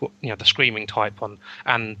 the Screaming type one,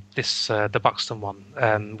 and this the Buxton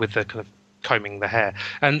one with the kind of combing the hair.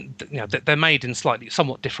 And they're made in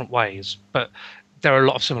somewhat different ways, but there are a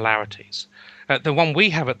lot of similarities. The one we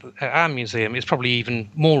have at our museum is probably even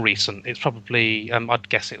more recent. It's probably, I'd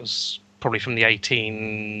guess it was probably from the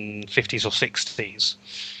 1850s or 60s.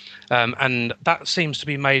 And that seems to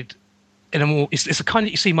be made in a more, it's the kind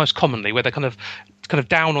that you see most commonly, where they're kind of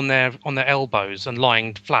down on their elbows and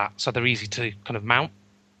lying flat, so they're easy to kind of mount.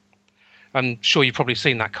 I'm sure you've probably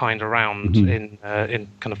seen that kind around in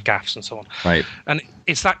kind of gaffs and so on. Right. And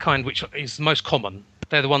it's that kind which is the most common.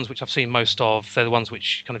 They're the ones which I've seen most of. They're the ones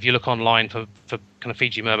which kind of you look online for kind of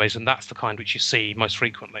Fiji mermaids, and that's the kind which you see most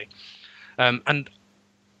frequently. And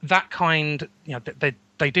that kind,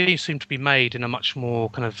 they do seem to be made in a much more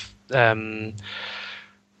kind of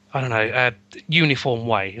uniform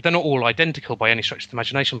way. They're not all identical by any stretch of the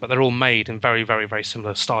imagination, but they're all made in very, very, very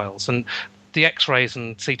similar styles. And the X-rays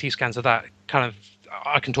and CT scans of that kind of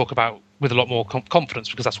I can talk about with a lot more confidence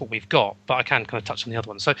because that's what we've got, but I can kind of touch on the other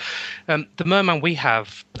one. So the Merman we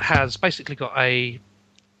have has basically got a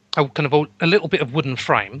little bit of wooden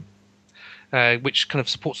frame which kind of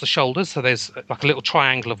supports the shoulders. So there's like a little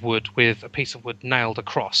triangle of wood with a piece of wood nailed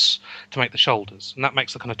across to make the shoulders, and that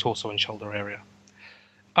makes the kind of torso and shoulder area.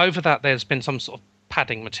 Over that there's been some sort of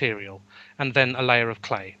padding material and then a layer of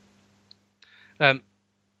clay.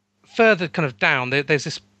 Further kind of down there's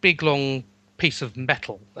this big long piece of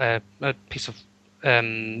metal, a piece of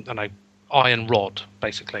iron rod,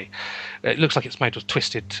 basically. It looks like it's made of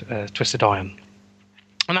twisted iron,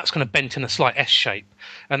 and that's kind of bent in a slight S shape,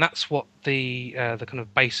 and that's what the kind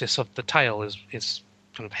of basis of the tail is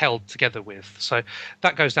kind of held together with. So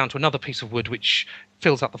that goes down to another piece of wood which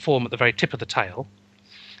fills out the form at the very tip of the tail,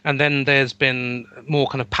 and then there's been more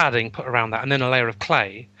kind of padding put around that, and then a layer of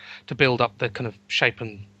clay to build up the kind of shape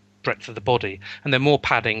and breadth of the body, and then more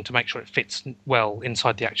padding to make sure it fits well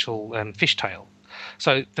inside the actual fish tail.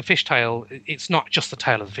 So the fish tail, it's not just the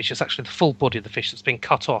tail of the fish, it's actually the full body of the fish that's been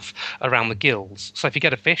cut off around the gills. So if you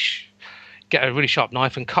get a fish, get a really sharp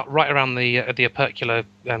knife and cut right around the opercular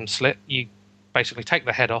slit, you basically take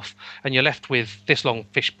the head off and you're left with this long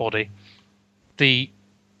fish body. The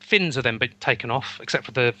fins are then been taken off, except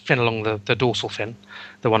for the fin along the dorsal fin,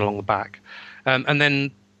 the one along the back. And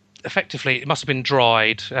then effectively it must have been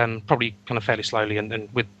dried, probably kind of fairly slowly, and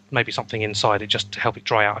with maybe something inside it just to help it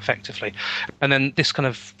dry out effectively. And then this kind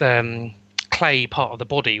of clay part of the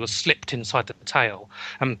body was slipped inside the tail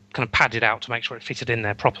and kind of padded out to make sure it fitted in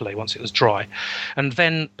there properly once it was dry. And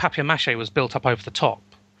then papier-mâché was built up over the top.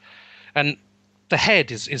 And the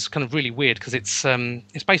head is kind of really weird because it's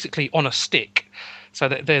basically on a stick. So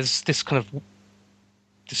that there's this kind of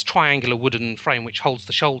this triangular wooden frame which holds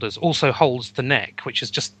the shoulders, also holds the neck, which is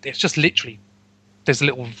just literally, there's a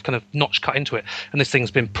little kind of notch cut into it, and this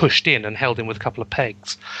thing's been pushed in and held in with a couple of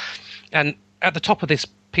pegs. And at the top of this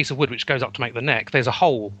piece of wood which goes up to make the neck, there's a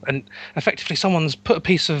hole, and effectively someone's put a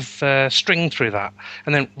piece of string through that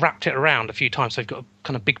and then wrapped it around a few times, so you've got a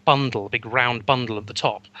kind of big round bundle at the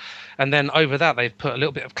top. And then over that they've put a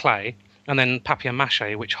little bit of clay, and then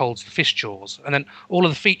papier-mâché, which holds the fish jaws. And then all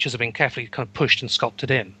of the features have been carefully kind of pushed and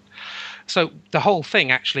sculpted in. So the whole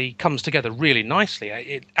thing actually comes together really nicely.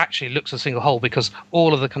 It actually looks a single whole because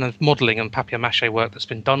all of the kind of modelling and papier-mâché work that's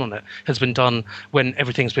been done on it has been done when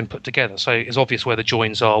everything's been put together. So it's obvious where the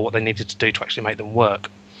joins are, what they needed to do to actually make them work.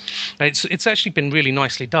 It's actually been really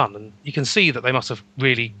nicely done, and you can see that they must have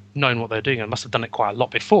really known what they're doing and must have done it quite a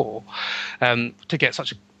lot before to get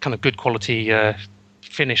such a kind of good quality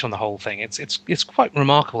finish on the whole thing. It's quite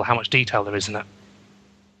remarkable how much detail there is in it.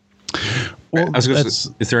 Well,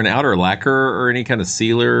 is there an outer lacquer or any kind of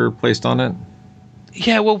sealer placed on it?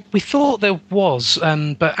 Yeah, well, we thought there was,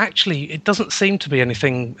 but actually it doesn't seem to be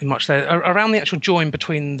anything much there. Around the actual join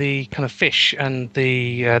between the kind of fish and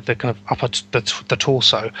the kind of upper the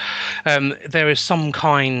torso, there is some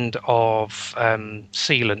kind of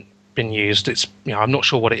sealant been used. It's, I'm not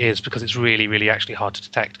sure what it is because it's really, really actually hard to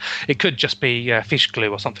detect. It could just be fish glue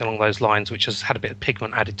or something along those lines, which has had a bit of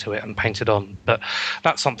pigment added to it and painted on. But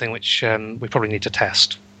that's something which we probably need to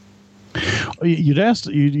test.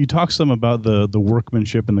 You talked some about the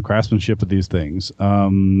workmanship and the craftsmanship of these things,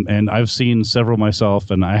 and I've seen several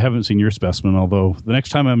myself, and I haven't seen your specimen, although the next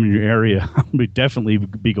time I'm in your area I'll definitely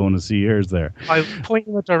be going to see yours there. I'll point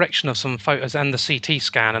in the direction of some photos and the CT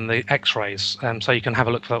scan and the x-rays, so you can have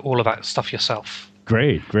a look for all of that stuff yourself.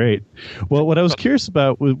 Great. Well, what I was curious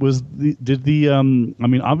about was I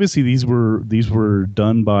mean, obviously these were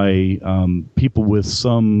done by people with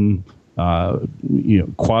some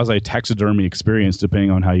quasi taxidermy experience,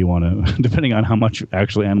 depending on how you want to, depending on how much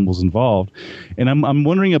actually animals involved. And I'm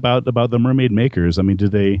wondering about the mermaid makers. I mean,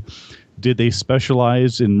 did they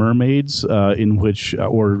specialize in mermaids in which,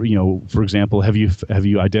 or for example, have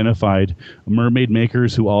you identified mermaid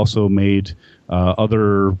makers who also made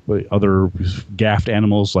other gaffed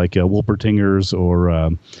animals like Wolpertingers or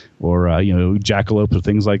jackalopes or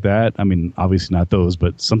things like that? I mean, obviously not those,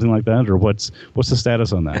 but something like that. Or what's the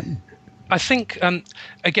status on that? I think,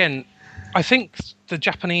 again, the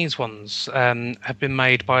Japanese ones have been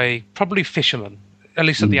made by probably fishermen, at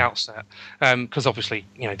least at the outset, because obviously,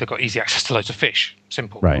 they've got easy access to loads of fish.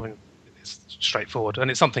 Simple. Right. I mean, it's straightforward. And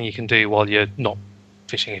it's something you can do while you're not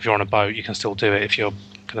fishing. If you're on a boat, you can still do it. If you're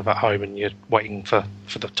kind of at home and you're waiting for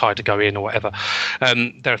the tide to go in or whatever,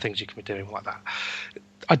 there are things you can be doing like that.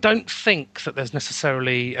 I don't think that there's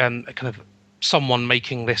necessarily a kind of someone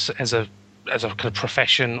making this as a kind of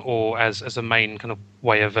profession or as a main kind of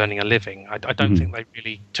way of earning a living. I don't think they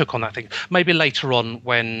really took on that thing. Maybe later on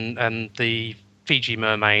when the Fiji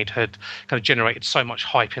mermaid had kind of generated so much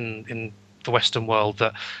hype in the Western world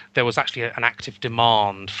that there was actually an active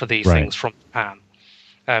demand for these things from Japan.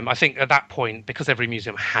 I think at that point, because every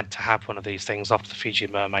museum had to have one of these things after the Fiji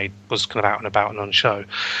mermaid was kind of out and about and on show,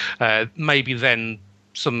 maybe then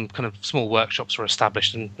some kind of small workshops were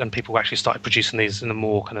established and people actually started producing these in a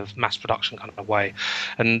more kind of mass production kind of way.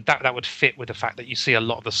 And that would fit with the fact that you see a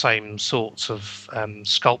lot of the same sorts of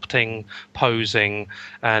sculpting, posing,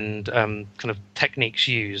 and kind of techniques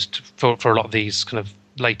used for a lot of these kind of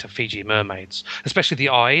later Fiji mermaids, especially the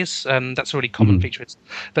eyes. That's a really common feature. It's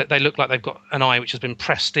that they look like they've got an eye which has been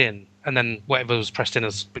pressed in, and then whatever was pressed in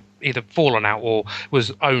has either fallen out or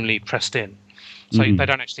was only pressed in. So they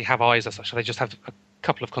don't actually have eyes as such. They just have a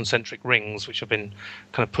couple of concentric rings which have been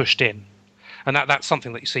kind of pushed in. And that's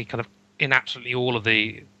something that you see kind of in absolutely all of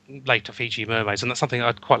the later Fiji mermaids. And that's something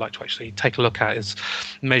I'd quite like to actually take a look at, is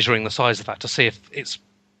measuring the size of that to see if it's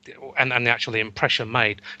and actually the impression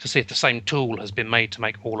made, to see if the same tool has been made to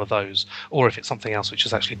make all of those, or if it's something else which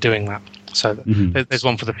is actually doing that. So there's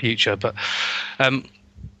one for the future. But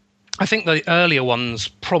I think the earlier ones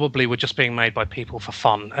probably were just being made by people for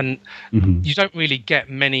fun, and you don't really get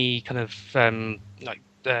many kind of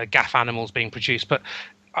gaff animals being produced. But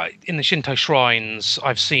in the Shinto shrines,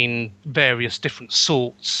 I've seen various different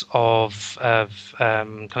sorts of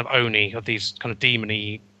kind of oni, of these kind of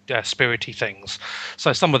demon-y, spirity things.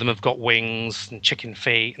 So some of them have got wings and chicken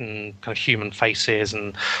feet and kind of human faces,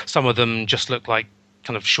 and some of them just look like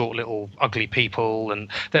kind of short little ugly people, and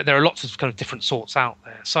there are lots of kind of different sorts out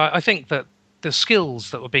there. So I think that the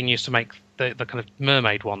skills that were being used to make the kind of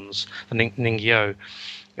mermaid ones, the Ningyo,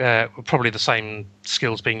 were probably the same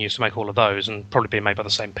skills being used to make all of those, and probably being made by the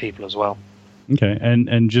same people as well. Okay,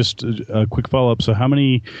 and just a quick follow-up. So how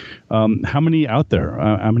many out there?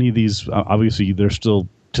 How many of these? Obviously, they're still,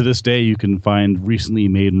 to this day, you can find recently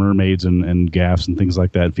made mermaids and gaffs and things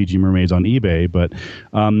like that, Fiji mermaids, on eBay. But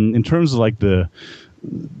in terms of like the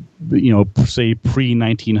say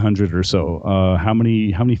pre-1900 or so, how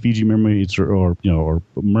many Fiji mermaids or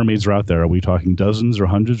mermaids are out there? Are we talking dozens or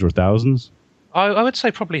hundreds or thousands? I would say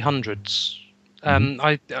probably hundreds.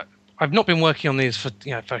 I've not been working on these for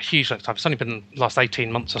a huge length of time. It's only been the last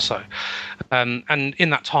 18 months or so. And in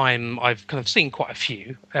that time, I've kind of seen quite a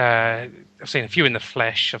few. I've seen a few in the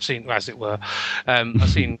flesh. I've seen, as it were, I've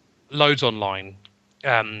seen loads online.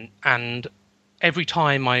 And every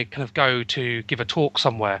time I kind of go to give a talk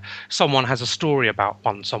somewhere, someone has a story about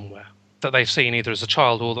one somewhere that they've seen either as a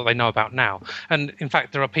child or that they know about now. And in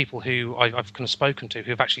fact, there are people who I've kind of spoken to who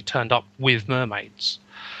have actually turned up with mermaids.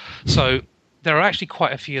 So there are actually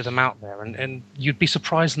quite a few of them out there, and you'd be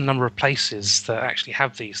surprised at the number of places that actually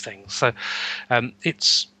have these things. So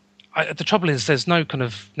the trouble is there's no kind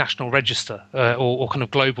of national register or kind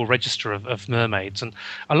of global register of mermaids, and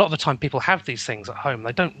a lot of the time people have these things at home.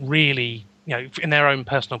 They don't really, in their own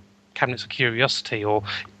personal cabinets of curiosity or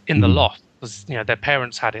in the loft, because their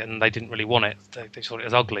parents had it and they didn't really want it. They saw it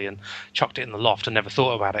as ugly and chucked it in the loft and never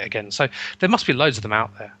thought about it again. So there must be loads of them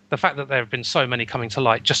out there. The fact that there have been so many coming to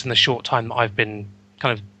light just in the short time that I've been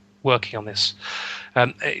kind of working on this,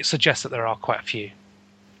 it suggests that there are quite a few.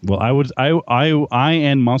 Well, I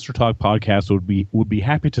and Monster Talk podcast would be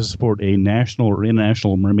happy to support a national or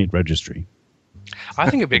international mermaid registry. I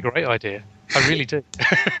think it'd be a great idea. I really do.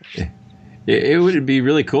 It would be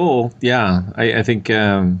really cool. Yeah, I think.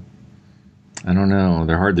 I don't know.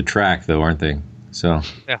 They're hard to track, though, aren't they? So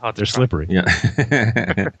they're slippery. Yeah.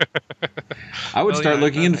 I would start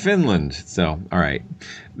looking in Finland. So, all right.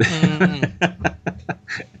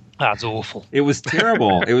 That's awful. It was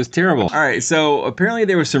terrible. It was terrible. All right. So apparently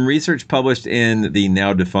there was some research published in the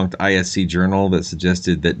now defunct ISC journal that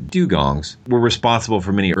suggested that dugongs were responsible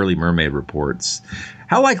for many early mermaid reports.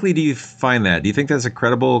 How likely do you find that? Do you think that's a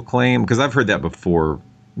credible claim? Because I've heard that before,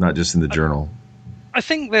 not just in the journal. I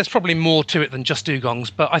think there's probably more to it than just dugongs,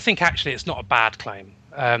 but I think actually it's not a bad claim.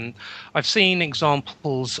 I've seen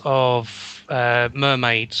examples of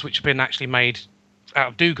mermaids which have been actually made out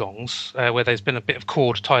of dugongs, where there's been a bit of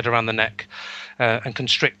cord tied around the neck and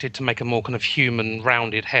constricted to make a more kind of human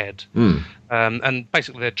rounded head. And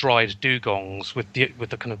basically they're dried dugongs with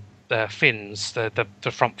the kind of fins,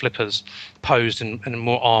 the front flippers, posed in a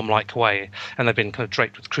more arm-like way, and they've been kind of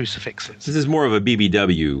draped with crucifixes. This is more of a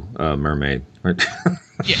BBW mermaid, right?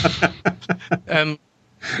 Yeah.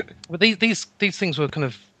 But these things were kind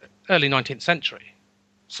of early 19th century.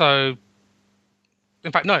 So,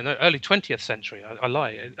 in fact, no, early 20th century. I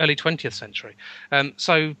lie, early 20th century.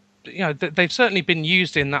 So, they've certainly been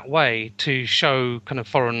used in that way to show kind of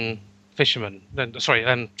foreign fishermen,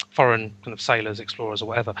 foreign kind of sailors, explorers, or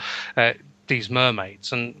whatever, these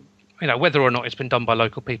mermaids. And whether or not it's been done by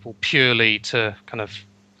local people purely to kind of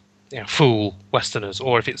fool Westerners,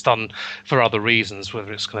 or if it's done for other reasons,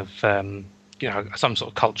 whether it's kind of some sort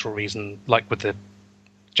of cultural reason, like with the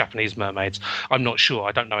Japanese mermaids. I'm not sure.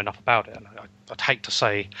 I don't know enough about it. And I'd hate to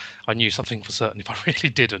say I knew something for certain if I really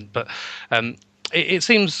didn't. But it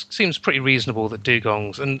seems pretty reasonable that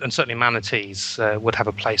dugongs and certainly manatees would have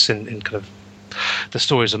a place in kind of the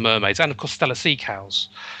stories of mermaids, and of course Steller sea cows.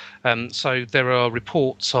 So there are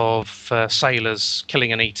reports of sailors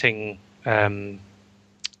killing and eating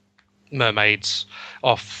mermaids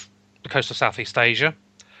off the coast of Southeast Asia,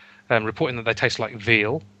 reporting that they taste like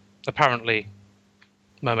veal. Apparently,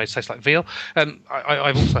 mermaids taste like veal.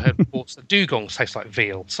 I've also heard reports that dugongs taste like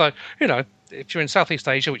veal. So, if you're in Southeast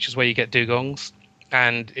Asia, which is where you get dugongs,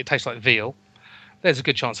 and it tastes like veal, there's a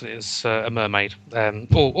good chance that it is a mermaid,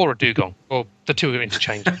 or a dugong, or the two are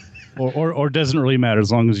interchangeable. or doesn't really matter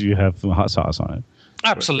as long as you have hot sauce on it.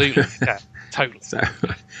 Absolutely, yeah, totally.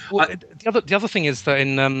 Well, the other thing is that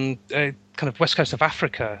in kind of west coast of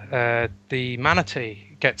Africa, the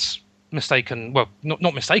manatee gets mistaken. Well,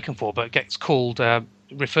 not mistaken for, but gets called.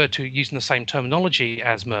 Referred to using the same terminology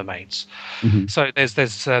as mermaids. Mm-hmm. So there's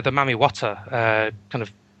the Mamiwata kind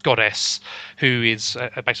of goddess who is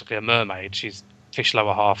basically a mermaid. She's fish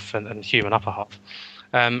lower half and human upper half,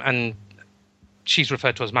 and she's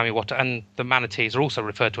referred to as Mamiwata, and the manatees are also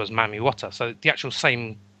referred to as Mamiwata. So the actual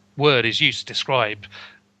same word is used to describe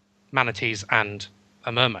manatees and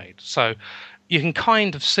a mermaid. So you can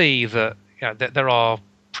kind of see that that there are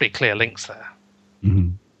pretty clear links there. Mm-hmm.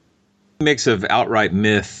 Mix of outright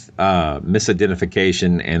myth,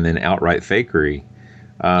 misidentification, and then outright fakery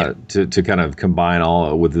to kind of combine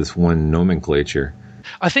all with this one nomenclature.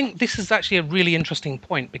 I think this is actually a really interesting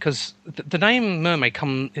point, because the name mermaid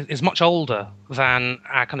is much older than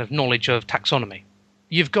our kind of knowledge of taxonomy.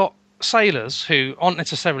 You've got sailors who aren't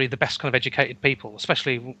necessarily the best kind of educated people,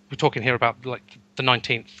 especially we're talking here about like the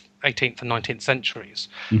 19th, 18th and 19th centuries,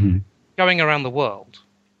 mm-hmm. going around the world,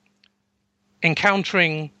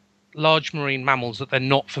 encountering large marine mammals that they're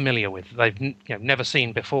not familiar with, they've never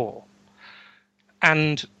seen before.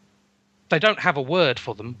 And they don't have a word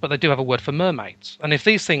for them, but they do have a word for mermaids. And if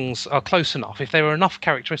these things are close enough, if there are enough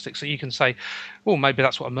characteristics that you can say, well, maybe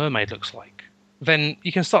that's what a mermaid looks like, then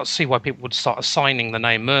you can start to see why people would start assigning the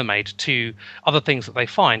name mermaid to other things that they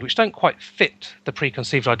find, which don't quite fit the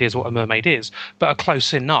preconceived ideas of what a mermaid is, but are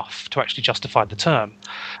close enough to actually justify the term.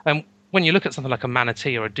 When you look at something like a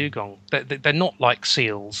manatee or a dugong, they're not like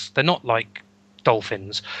seals. They're not like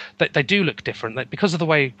dolphins. They do look different. Because of the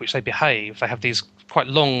way which they behave, they have these quite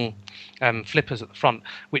long flippers at the front,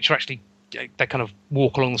 which are actually they kind of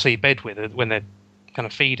walk along the seabed with when they're kind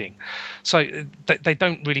of feeding. So they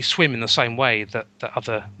don't really swim in the same way that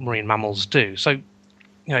other marine mammals do. So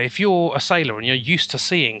if you're a sailor and you're used to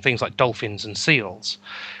seeing things like dolphins and seals,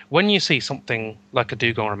 when you see something like a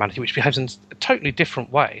dugong or a manatee which behaves in a totally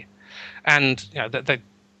different way, and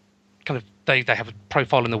they have a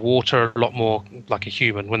profile in the water a lot more like a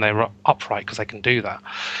human when they're upright, because they can do that.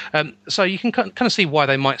 So you can kind of see why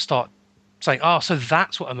they might start saying, so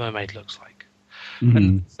that's what a mermaid looks like. Mm-hmm.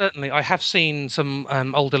 And certainly I have seen some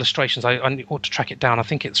old illustrations. I ought to track it down. I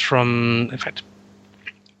think it's from, in fact,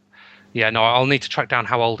 I'll need to track down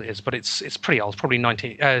how old it is, but it's pretty old, probably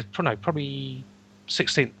probably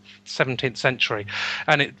 16th, 17th century.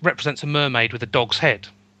 And it represents a mermaid with a dog's head,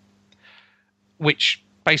 which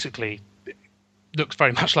basically looks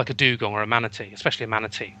very much like a dugong or a manatee, especially a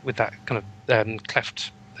manatee with that kind of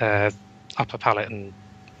cleft upper palate and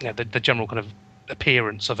the general kind of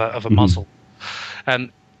appearance of a mm-hmm. muzzle.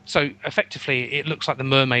 So effectively, it looks like the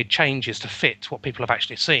mermaid changes to fit what people have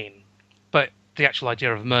actually seen, but the actual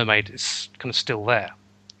idea of a mermaid is kind of still there.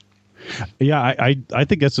 Yeah, I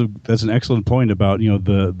think that's an excellent point about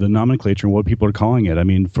the nomenclature and what people are calling it. I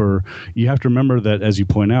mean, you have to remember that, as you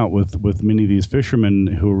point out, with many of these fishermen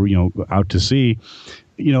who are out to sea,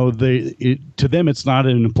 to them it's not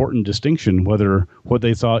an important distinction whether what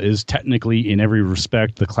they saw is technically in every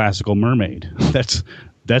respect the classical mermaid.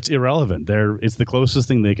 That's irrelevant. It's the closest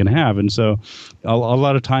thing they can have. And so a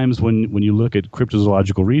lot of times when you look at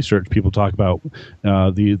cryptozoological research, people talk about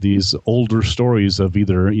these older stories of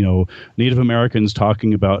either Native Americans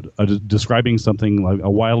talking about describing something like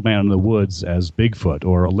a wild man in the woods as Bigfoot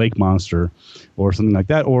or a lake monster or something like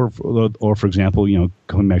that, or for example,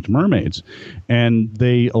 coming back to mermaids. And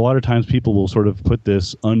a lot of times people will sort of put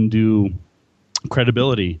this undue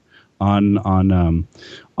credibility on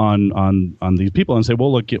these people and say,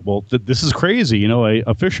 well, look, this is crazy. You know,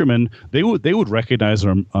 a fisherman, they would recognize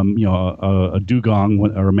a dugong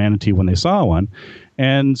or a manatee when they saw one.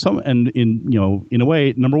 And in a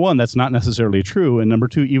way, number one, that's not necessarily true. And number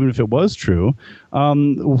two, even if it was true,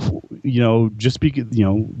 there's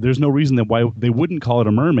no reason that why they wouldn't call it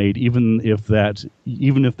a mermaid, even if they're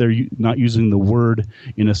not using the word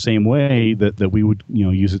in the same way that we would,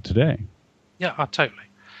 use it today. Yeah, totally.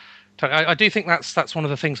 I do think that's one of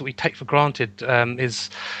the things that we take for granted, is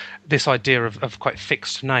this idea of quite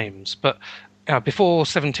fixed names. But before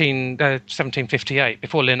 1758,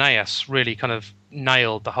 before Linnaeus really kind of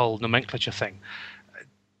nailed the whole nomenclature thing,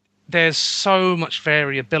 there's so much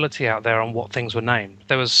variability out there on what things were named.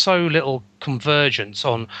 There was so little convergence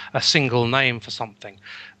on a single name for something.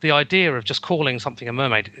 The idea of just calling something a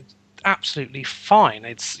mermaid, it's absolutely fine.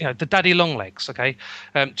 It's the daddy longlegs. Okay,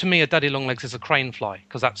 to me, a daddy longlegs is a crane fly,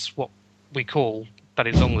 because that's what we call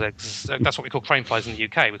daddy longlegs. That's what we call crane flies in the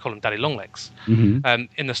UK. We call them daddy longlegs. Mm-hmm.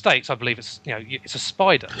 In the States, I believe it's a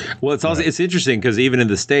spider. Well, it's also it's interesting because even in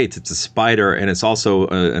the States, it's a spider, and it's also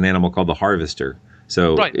an animal called the harvester.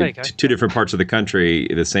 So two different parts of the country,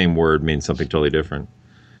 the same word means something totally different.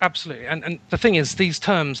 Absolutely, and the thing is, these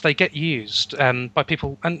terms, they get used by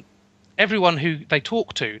people, and everyone who they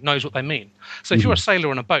talk to knows what they mean. So if you're a sailor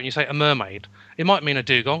on a boat and you say a mermaid, it might mean a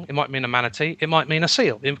dugong, it might mean a manatee, it might mean a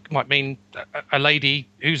seal, it might mean a lady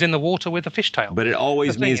who's in the water with a fishtail. But it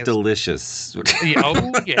always means delicious.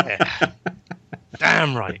 Oh, yeah.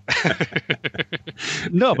 Damn right.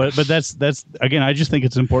 No, but that's again, I just think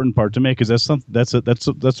it's an important part to make, because that's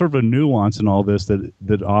sort of a nuance in all this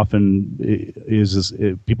that often is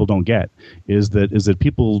people don't get, is that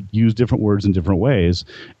people use different words in different ways,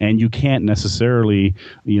 and you can't necessarily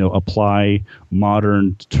apply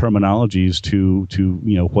modern terminologies to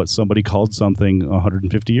what somebody called something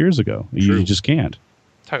 150 years ago. True. You just can't.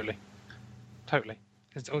 Totally.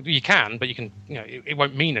 You can, but you can. It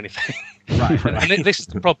won't mean anything. Right. And this is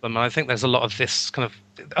the problem. And I think there's a lot of this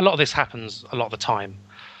happens a lot of the time.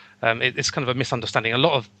 It's kind of a misunderstanding. A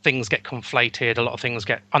lot of things get conflated. A lot of things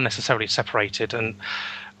get unnecessarily separated. And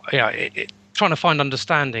trying to find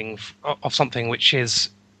understanding of something which is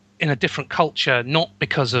in a different culture, not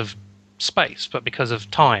because of space, but because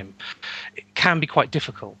of time, it can be quite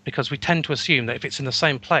difficult, because we tend to assume that if it's in the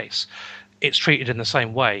same place, it's treated in the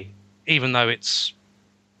same way, even though it's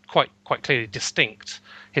quite clearly distinct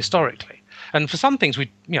historically. And for some things,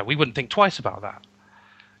 we wouldn't think twice about that.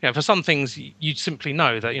 For some things, you'd simply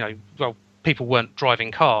know that people weren't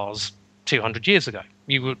driving cars 200 years ago.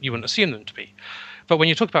 You wouldn't assume them to be. But when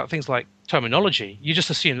you talk about things like terminology, you just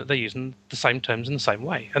assume that they're using the same terms in the same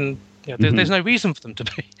way, and there's no reason for them to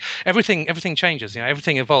be. Everything changes.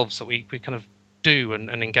 Everything evolves that we kind of do and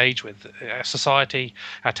engage with. Our society,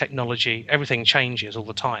 our technology, everything changes all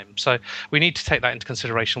the time. So we need to take that into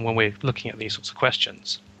consideration when we're looking at these sorts of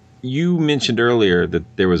questions. You mentioned earlier that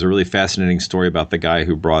there was a really fascinating story about the guy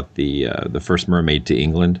who brought the first mermaid to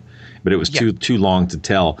England, but it was too long to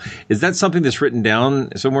tell. Is that something that's written down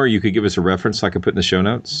somewhere? You could give us a reference so I could put in the show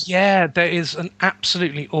notes? Yeah, there is an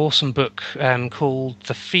absolutely awesome book called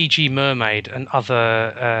The Fiji Mermaid and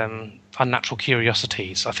Other Unnatural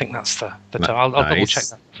Curiosities. I think that's the term. I'll double check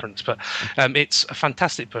that reference, but it's a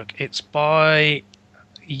fantastic book. It's by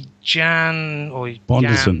Jan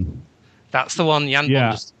Bonderson. That's the one, Jan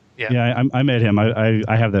Bonderson. Yeah, I met him.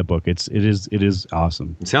 I have that book. It is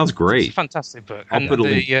awesome. It sounds great. It's a fantastic book. I'll put a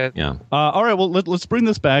link. Yeah. All right. Well, let's bring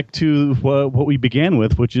this back to what we began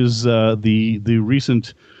with, which is the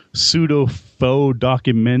recent pseudo-faux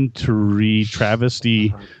documentary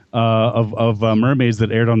travesty of mermaids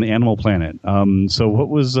that aired on the Animal Planet. So what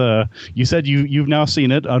was you said you've now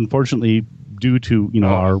seen it, unfortunately, due to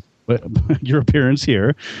your appearance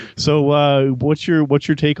here. So what's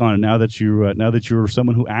your take on it now that you're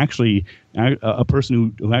someone who actually a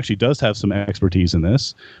person who actually does have some expertise in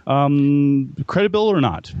this, credible or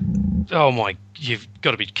not? Oh my, you've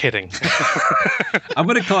got to be kidding. I'm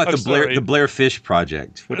going to call it the Blair Fish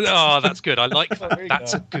Project. Oh, that's good. I like that.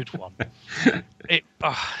 That's a good one.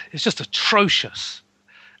 It's just atrocious.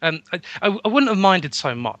 I wouldn't have minded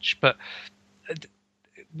so much, but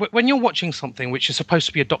when you're watching something which is supposed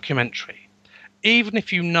to be a documentary, even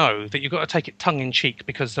if you know that you've got to take it tongue-in-cheek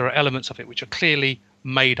because there are elements of it which are clearly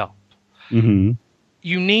made up, you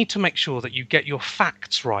need to make sure that you get your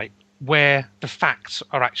facts right where the facts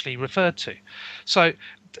are actually referred to. So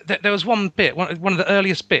there was one bit, one of the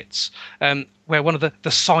earliest bits, where one of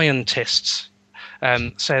the scientists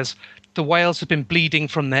says, the whales have been bleeding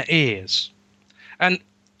from their ears. And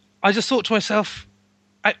I just thought to myself,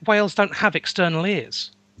 whales don't have external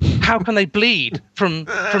ears. How can they bleed from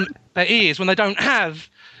their ears when they don't have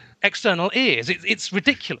external ears. It's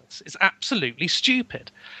ridiculous. It's absolutely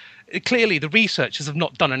stupid. Clearly, the researchers have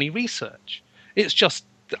not done any research. It's just,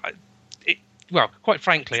 well, quite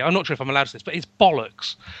frankly, I'm not sure if I'm allowed to say this, but it's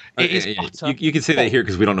bollocks. It is utter you can say that here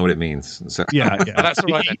because we don't know what it means. So. Yeah. That's all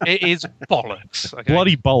right. It is bollocks. Okay?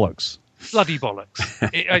 Bloody bollocks. Bloody bollocks.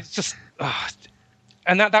 It's just,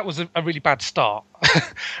 and that was a really bad start,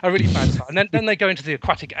 a really bad start. And then they go into the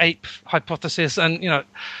aquatic ape hypothesis, and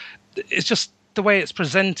it's just the way it's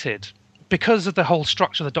presented. Because of the whole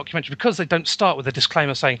structure of the documentary, because they don't start with a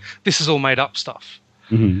disclaimer saying this is all made up stuff,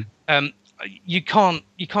 you can't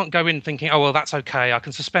go in thinking, oh well, that's okay, I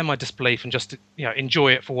can suspend my disbelief and just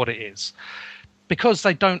enjoy it for what it is. Because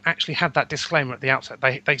they don't actually have that disclaimer at the outset,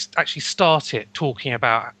 they actually start it talking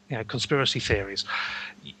about conspiracy theories.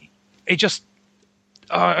 I just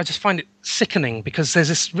find it sickening because there's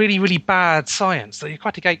this really, really bad science. The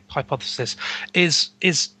aquatic ape hypothesis is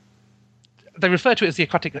they refer to it as the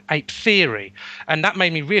aquatic ape theory, and that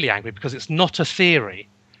made me really angry because it's not a theory;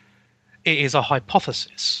 it is a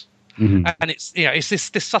hypothesis. And it's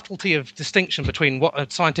this subtlety of distinction between what a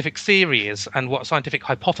scientific theory is and what a scientific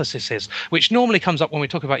hypothesis is, which normally comes up when we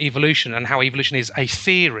talk about evolution and how evolution is a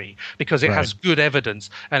theory because it has good evidence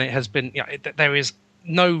and it has been. There is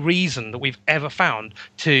no reason that we've ever found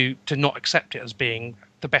to not accept it as being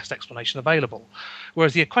the best explanation available.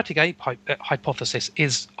 Whereas the aquatic ape hypothesis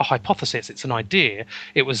is a hypothesis, it's an idea.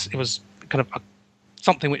 It was kind of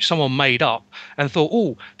something which someone made up and thought,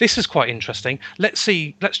 oh, this is quite interesting. Let's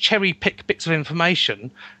cherry pick bits of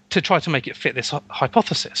information to try to make it fit this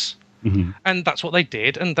hypothesis. And that's what they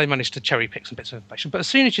did, and they managed to cherry pick some bits of information. But as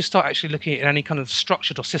soon as you start actually looking at it in any kind of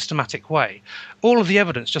structured or systematic way, all of the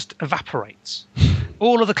evidence just evaporates.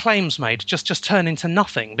 All of the claims made just turn into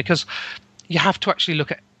nothing because you have to actually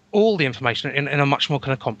look at all the information in a much more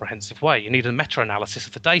kind of comprehensive way. You need a meta-analysis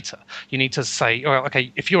of the data. You need to say, well,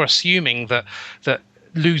 okay, if you're assuming that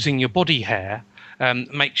losing your body hair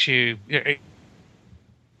makes you...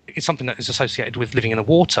 it's something that is associated with living in the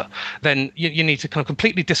water, then you need to kind of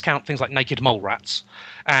completely discount things like naked mole rats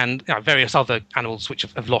and various other animals which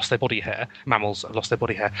have lost their body hair, mammals have lost their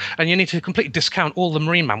body hair. And you need to completely discount all the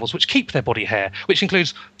marine mammals which keep their body hair, which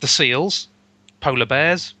includes the seals, polar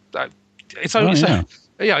bears. It's only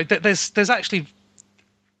there's actually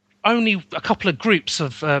only a couple of groups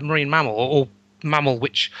of marine mammal or mammal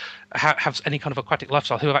which have any kind of aquatic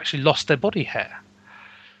lifestyle who have actually lost their body hair.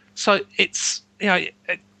 So it's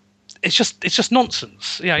it's just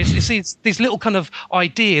nonsense. It's these little kind of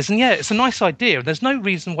ideas, and it's a nice idea. And there's no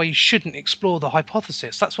reason why you shouldn't explore the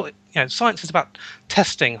hypothesis. That's what science is about,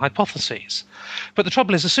 testing hypotheses. But the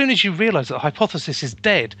trouble is, as soon as you realise that the hypothesis is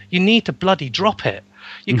dead, you need to bloody drop it.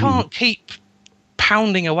 You can't keep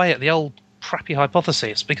pounding away at the old crappy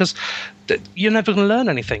hypotheses because you're never going to learn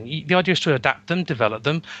anything. The idea is to adapt them, develop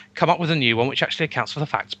them, come up with a new one which actually accounts for the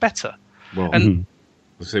facts better. Well,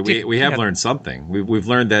 so we have learned something. We've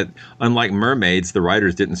learned that unlike mermaids, the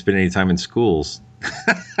writers didn't spend any time in schools.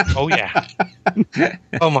 Oh yeah.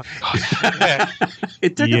 Oh my god. Yeah.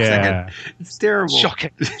 It took a second. It's terrible.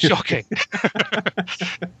 Shocking.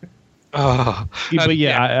 But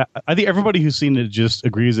I think everybody who's seen it just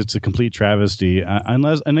agrees it's a complete travesty.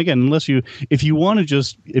 Unless if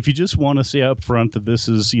you just want to say up front that this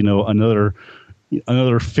is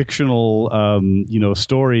another fictional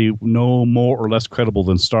story no more or less credible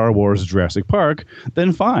than Star Wars or Jurassic Park,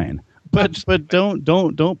 then fine. But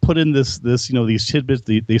don't put in this these tidbits.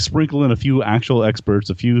 They sprinkle in a few actual experts,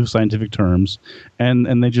 a few scientific terms,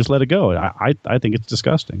 and they just let it go. I think it's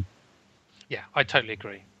disgusting. Yeah, I totally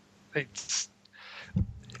agree. I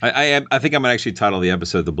think I'm gonna actually title the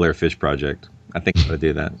episode "The Blair Fish Project." I think I'm gonna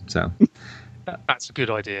do that. So that's a good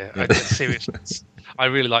idea. Seriously, I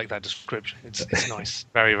really like that description. It's nice,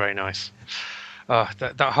 very very nice.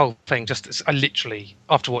 That whole thing, I literally,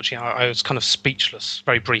 after watching it, I was kind of speechless.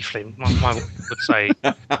 Very briefly, my would say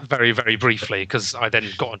very very briefly, because I then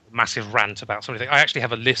got a massive rant about something. I actually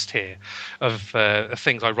have a list here of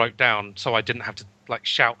things I wrote down, so I didn't have to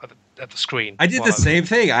shout at the screen. I did the same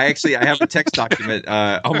thing. I have a text document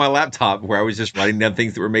on my laptop where I was just writing down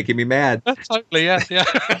things that were making me mad. Totally, yeah.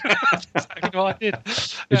 That's exactly what I did.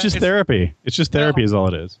 It's just therapy. It's just therapy is all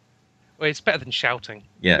it is. Well, it's better than shouting.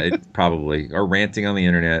 Yeah, probably. Or ranting on the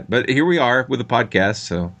internet. But here we are with a podcast.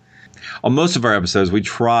 So on most of our episodes, we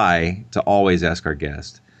try to always ask our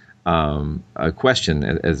guest a question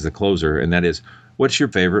as the closer, and that is, what's your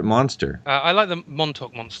favorite monster? I like the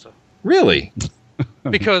Montauk monster. Really?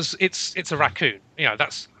 Because it's a raccoon.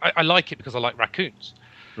 I like it because I like raccoons.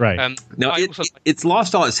 Right. Now, it's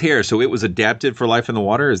lost all its hair, so it was adapted for life in the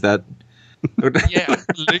water? Is that... Yeah,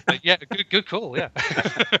 absolutely. Yeah, good call. Yeah.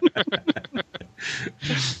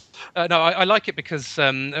 No, I like it because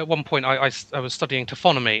at one point I was studying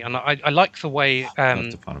taphonomy, and I like the way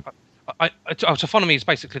taphonomy is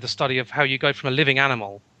basically the study of how you go from a living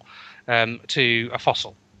animal to a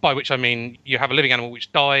fossil. By which I mean you have a living animal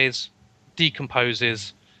which dies,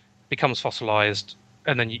 decomposes, becomes fossilized,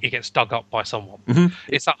 and then it gets dug up by someone. Mm-hmm.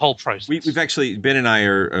 It's that whole process. We've actually, Ben and I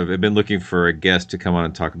have been looking for a guest to come on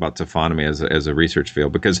and talk about taphonomy as a research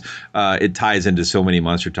field, because it ties into so many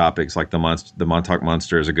monster topics, like the Montauk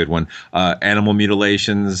monster is a good one, animal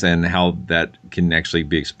mutilations, and how that can actually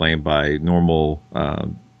be explained by normal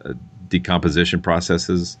decomposition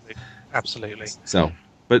processes. Absolutely. So,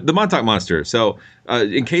 but the Montauk monster. So,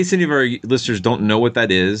 in case any of our listeners don't know what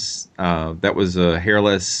that is, that was a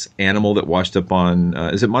hairless animal that washed up on,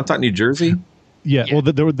 is it Montauk, New Jersey? Yeah. Well,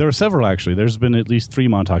 there were several, actually. There's been at least 3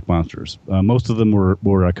 Montauk monsters. Most of them were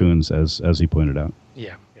raccoons, as he pointed out.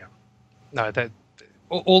 Yeah. No,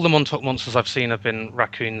 all the Montauk monsters I've seen have been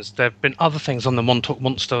raccoons. There have been other things on the Montauk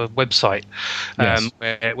Monster website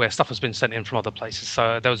where stuff has been sent in from other places.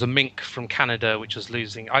 So there was a mink from Canada which was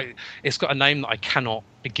losing. It's got a name that I cannot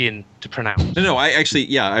begin to pronounce. No, I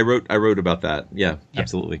actually, I wrote about that. Yeah,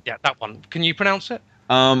 absolutely. Yeah, that one. Can you pronounce it?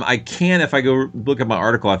 I can if I go look at my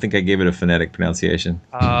article. I think I gave it a phonetic pronunciation.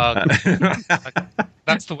 That's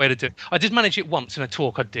the way to do it. I did manage it once in a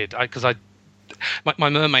talk I did, because my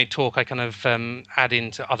mermaid talk, I kind of add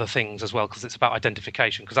into other things as well, because it's about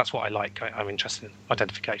identification, because that's what I like. I'm interested in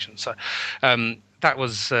identification. So that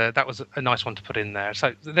was a nice one to put in there.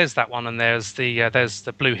 So there's that one, and there's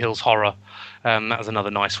the Blue Hills Horror. That was another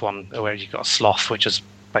nice one where you've got a sloth, which has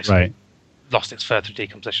basically lost its fur through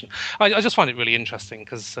decomposition. I just find it really interesting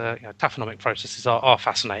because taphonomic processes are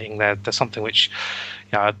fascinating. They're something which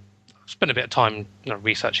spent a bit of time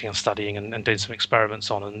researching and studying and doing some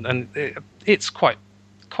experiments on, and it's quite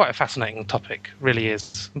a fascinating topic. Really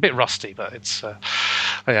is a bit rusty, but it's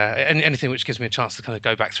anything which gives me a chance to kind of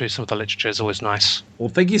go back through some of the literature is always nice. Well,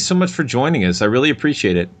 thank you so much for joining us. I really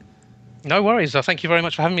appreciate it. No worries. Thank you very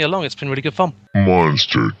much for having me along. It's been really good fun.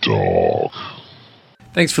 Monster Talk.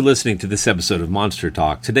 Thanks for listening to this episode of Monster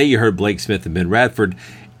Talk. Today you heard Blake Smith and Ben Radford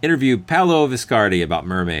interview Paolo Viscardi about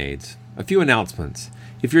mermaids. A few announcements.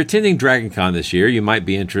 If you're attending DragonCon this year, you might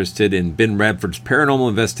be interested in Ben Radford's Paranormal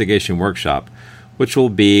Investigation Workshop, which will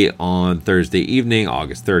be on Thursday evening,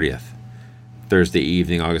 August 30th. Thursday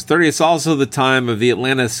evening, August 30th is also the time of the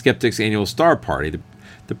Atlanta Skeptics Annual Star Party,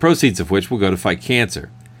 the proceeds of which will go to fight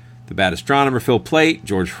cancer. The Bad Astronomer Phil Plait,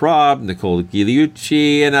 George Schwab, Nicole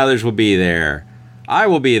Giuliucci, and others will be there. I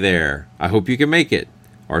will be there. I hope you can make it.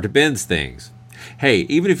 Or to Ben's things. Hey,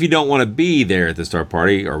 even if you don't want to be there at the Star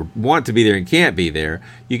Party or want to be there and can't be there,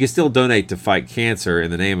 you can still donate to fight cancer in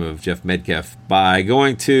the name of Jeff Medkeff by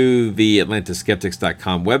going to the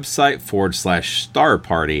atlantaskeptics.com website /Star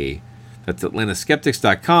Party. That's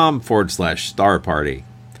atlantaskeptics.com /Star Party.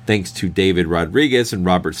 Thanks to David Rodriguez and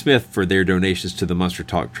Robert Smith for their donations to the Monster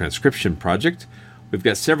Talk Transcription Project. We've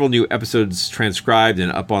got several new episodes transcribed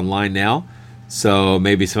and up online now. So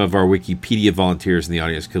maybe some of our Wikipedia volunteers in the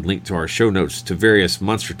audience could link to our show notes to various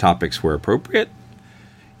monster topics where appropriate.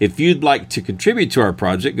 If you'd like to contribute to our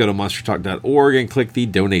project, go to monstertalk.org and click the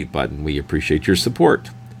donate button. We appreciate your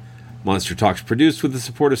support. Monster Talk is produced with the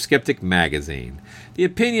support of Skeptic Magazine. The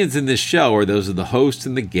opinions in this show are those of the host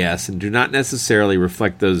and the guests and do not necessarily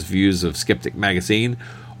reflect those views of Skeptic Magazine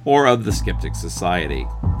or of the Skeptic Society.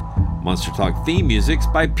 Monster Talk theme music's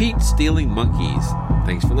by Pete Stealing Monkeys.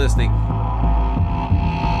 Thanks for listening.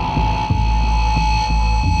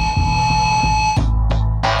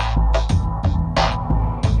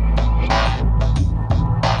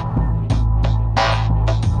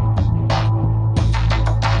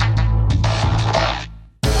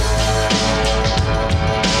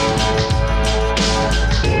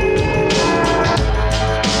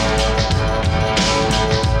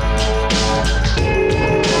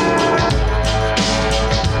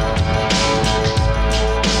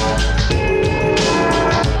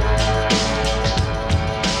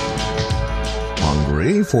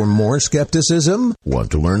 For more skepticism?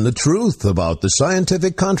 Want to learn the truth about the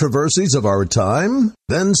scientific controversies of our time?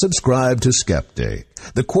 Then subscribe to Skeptic,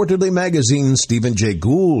 the quarterly magazine Stephen Jay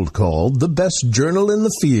Gould called the best journal in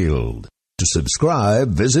the field. To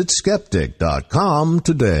subscribe, visit skeptic.com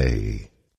today.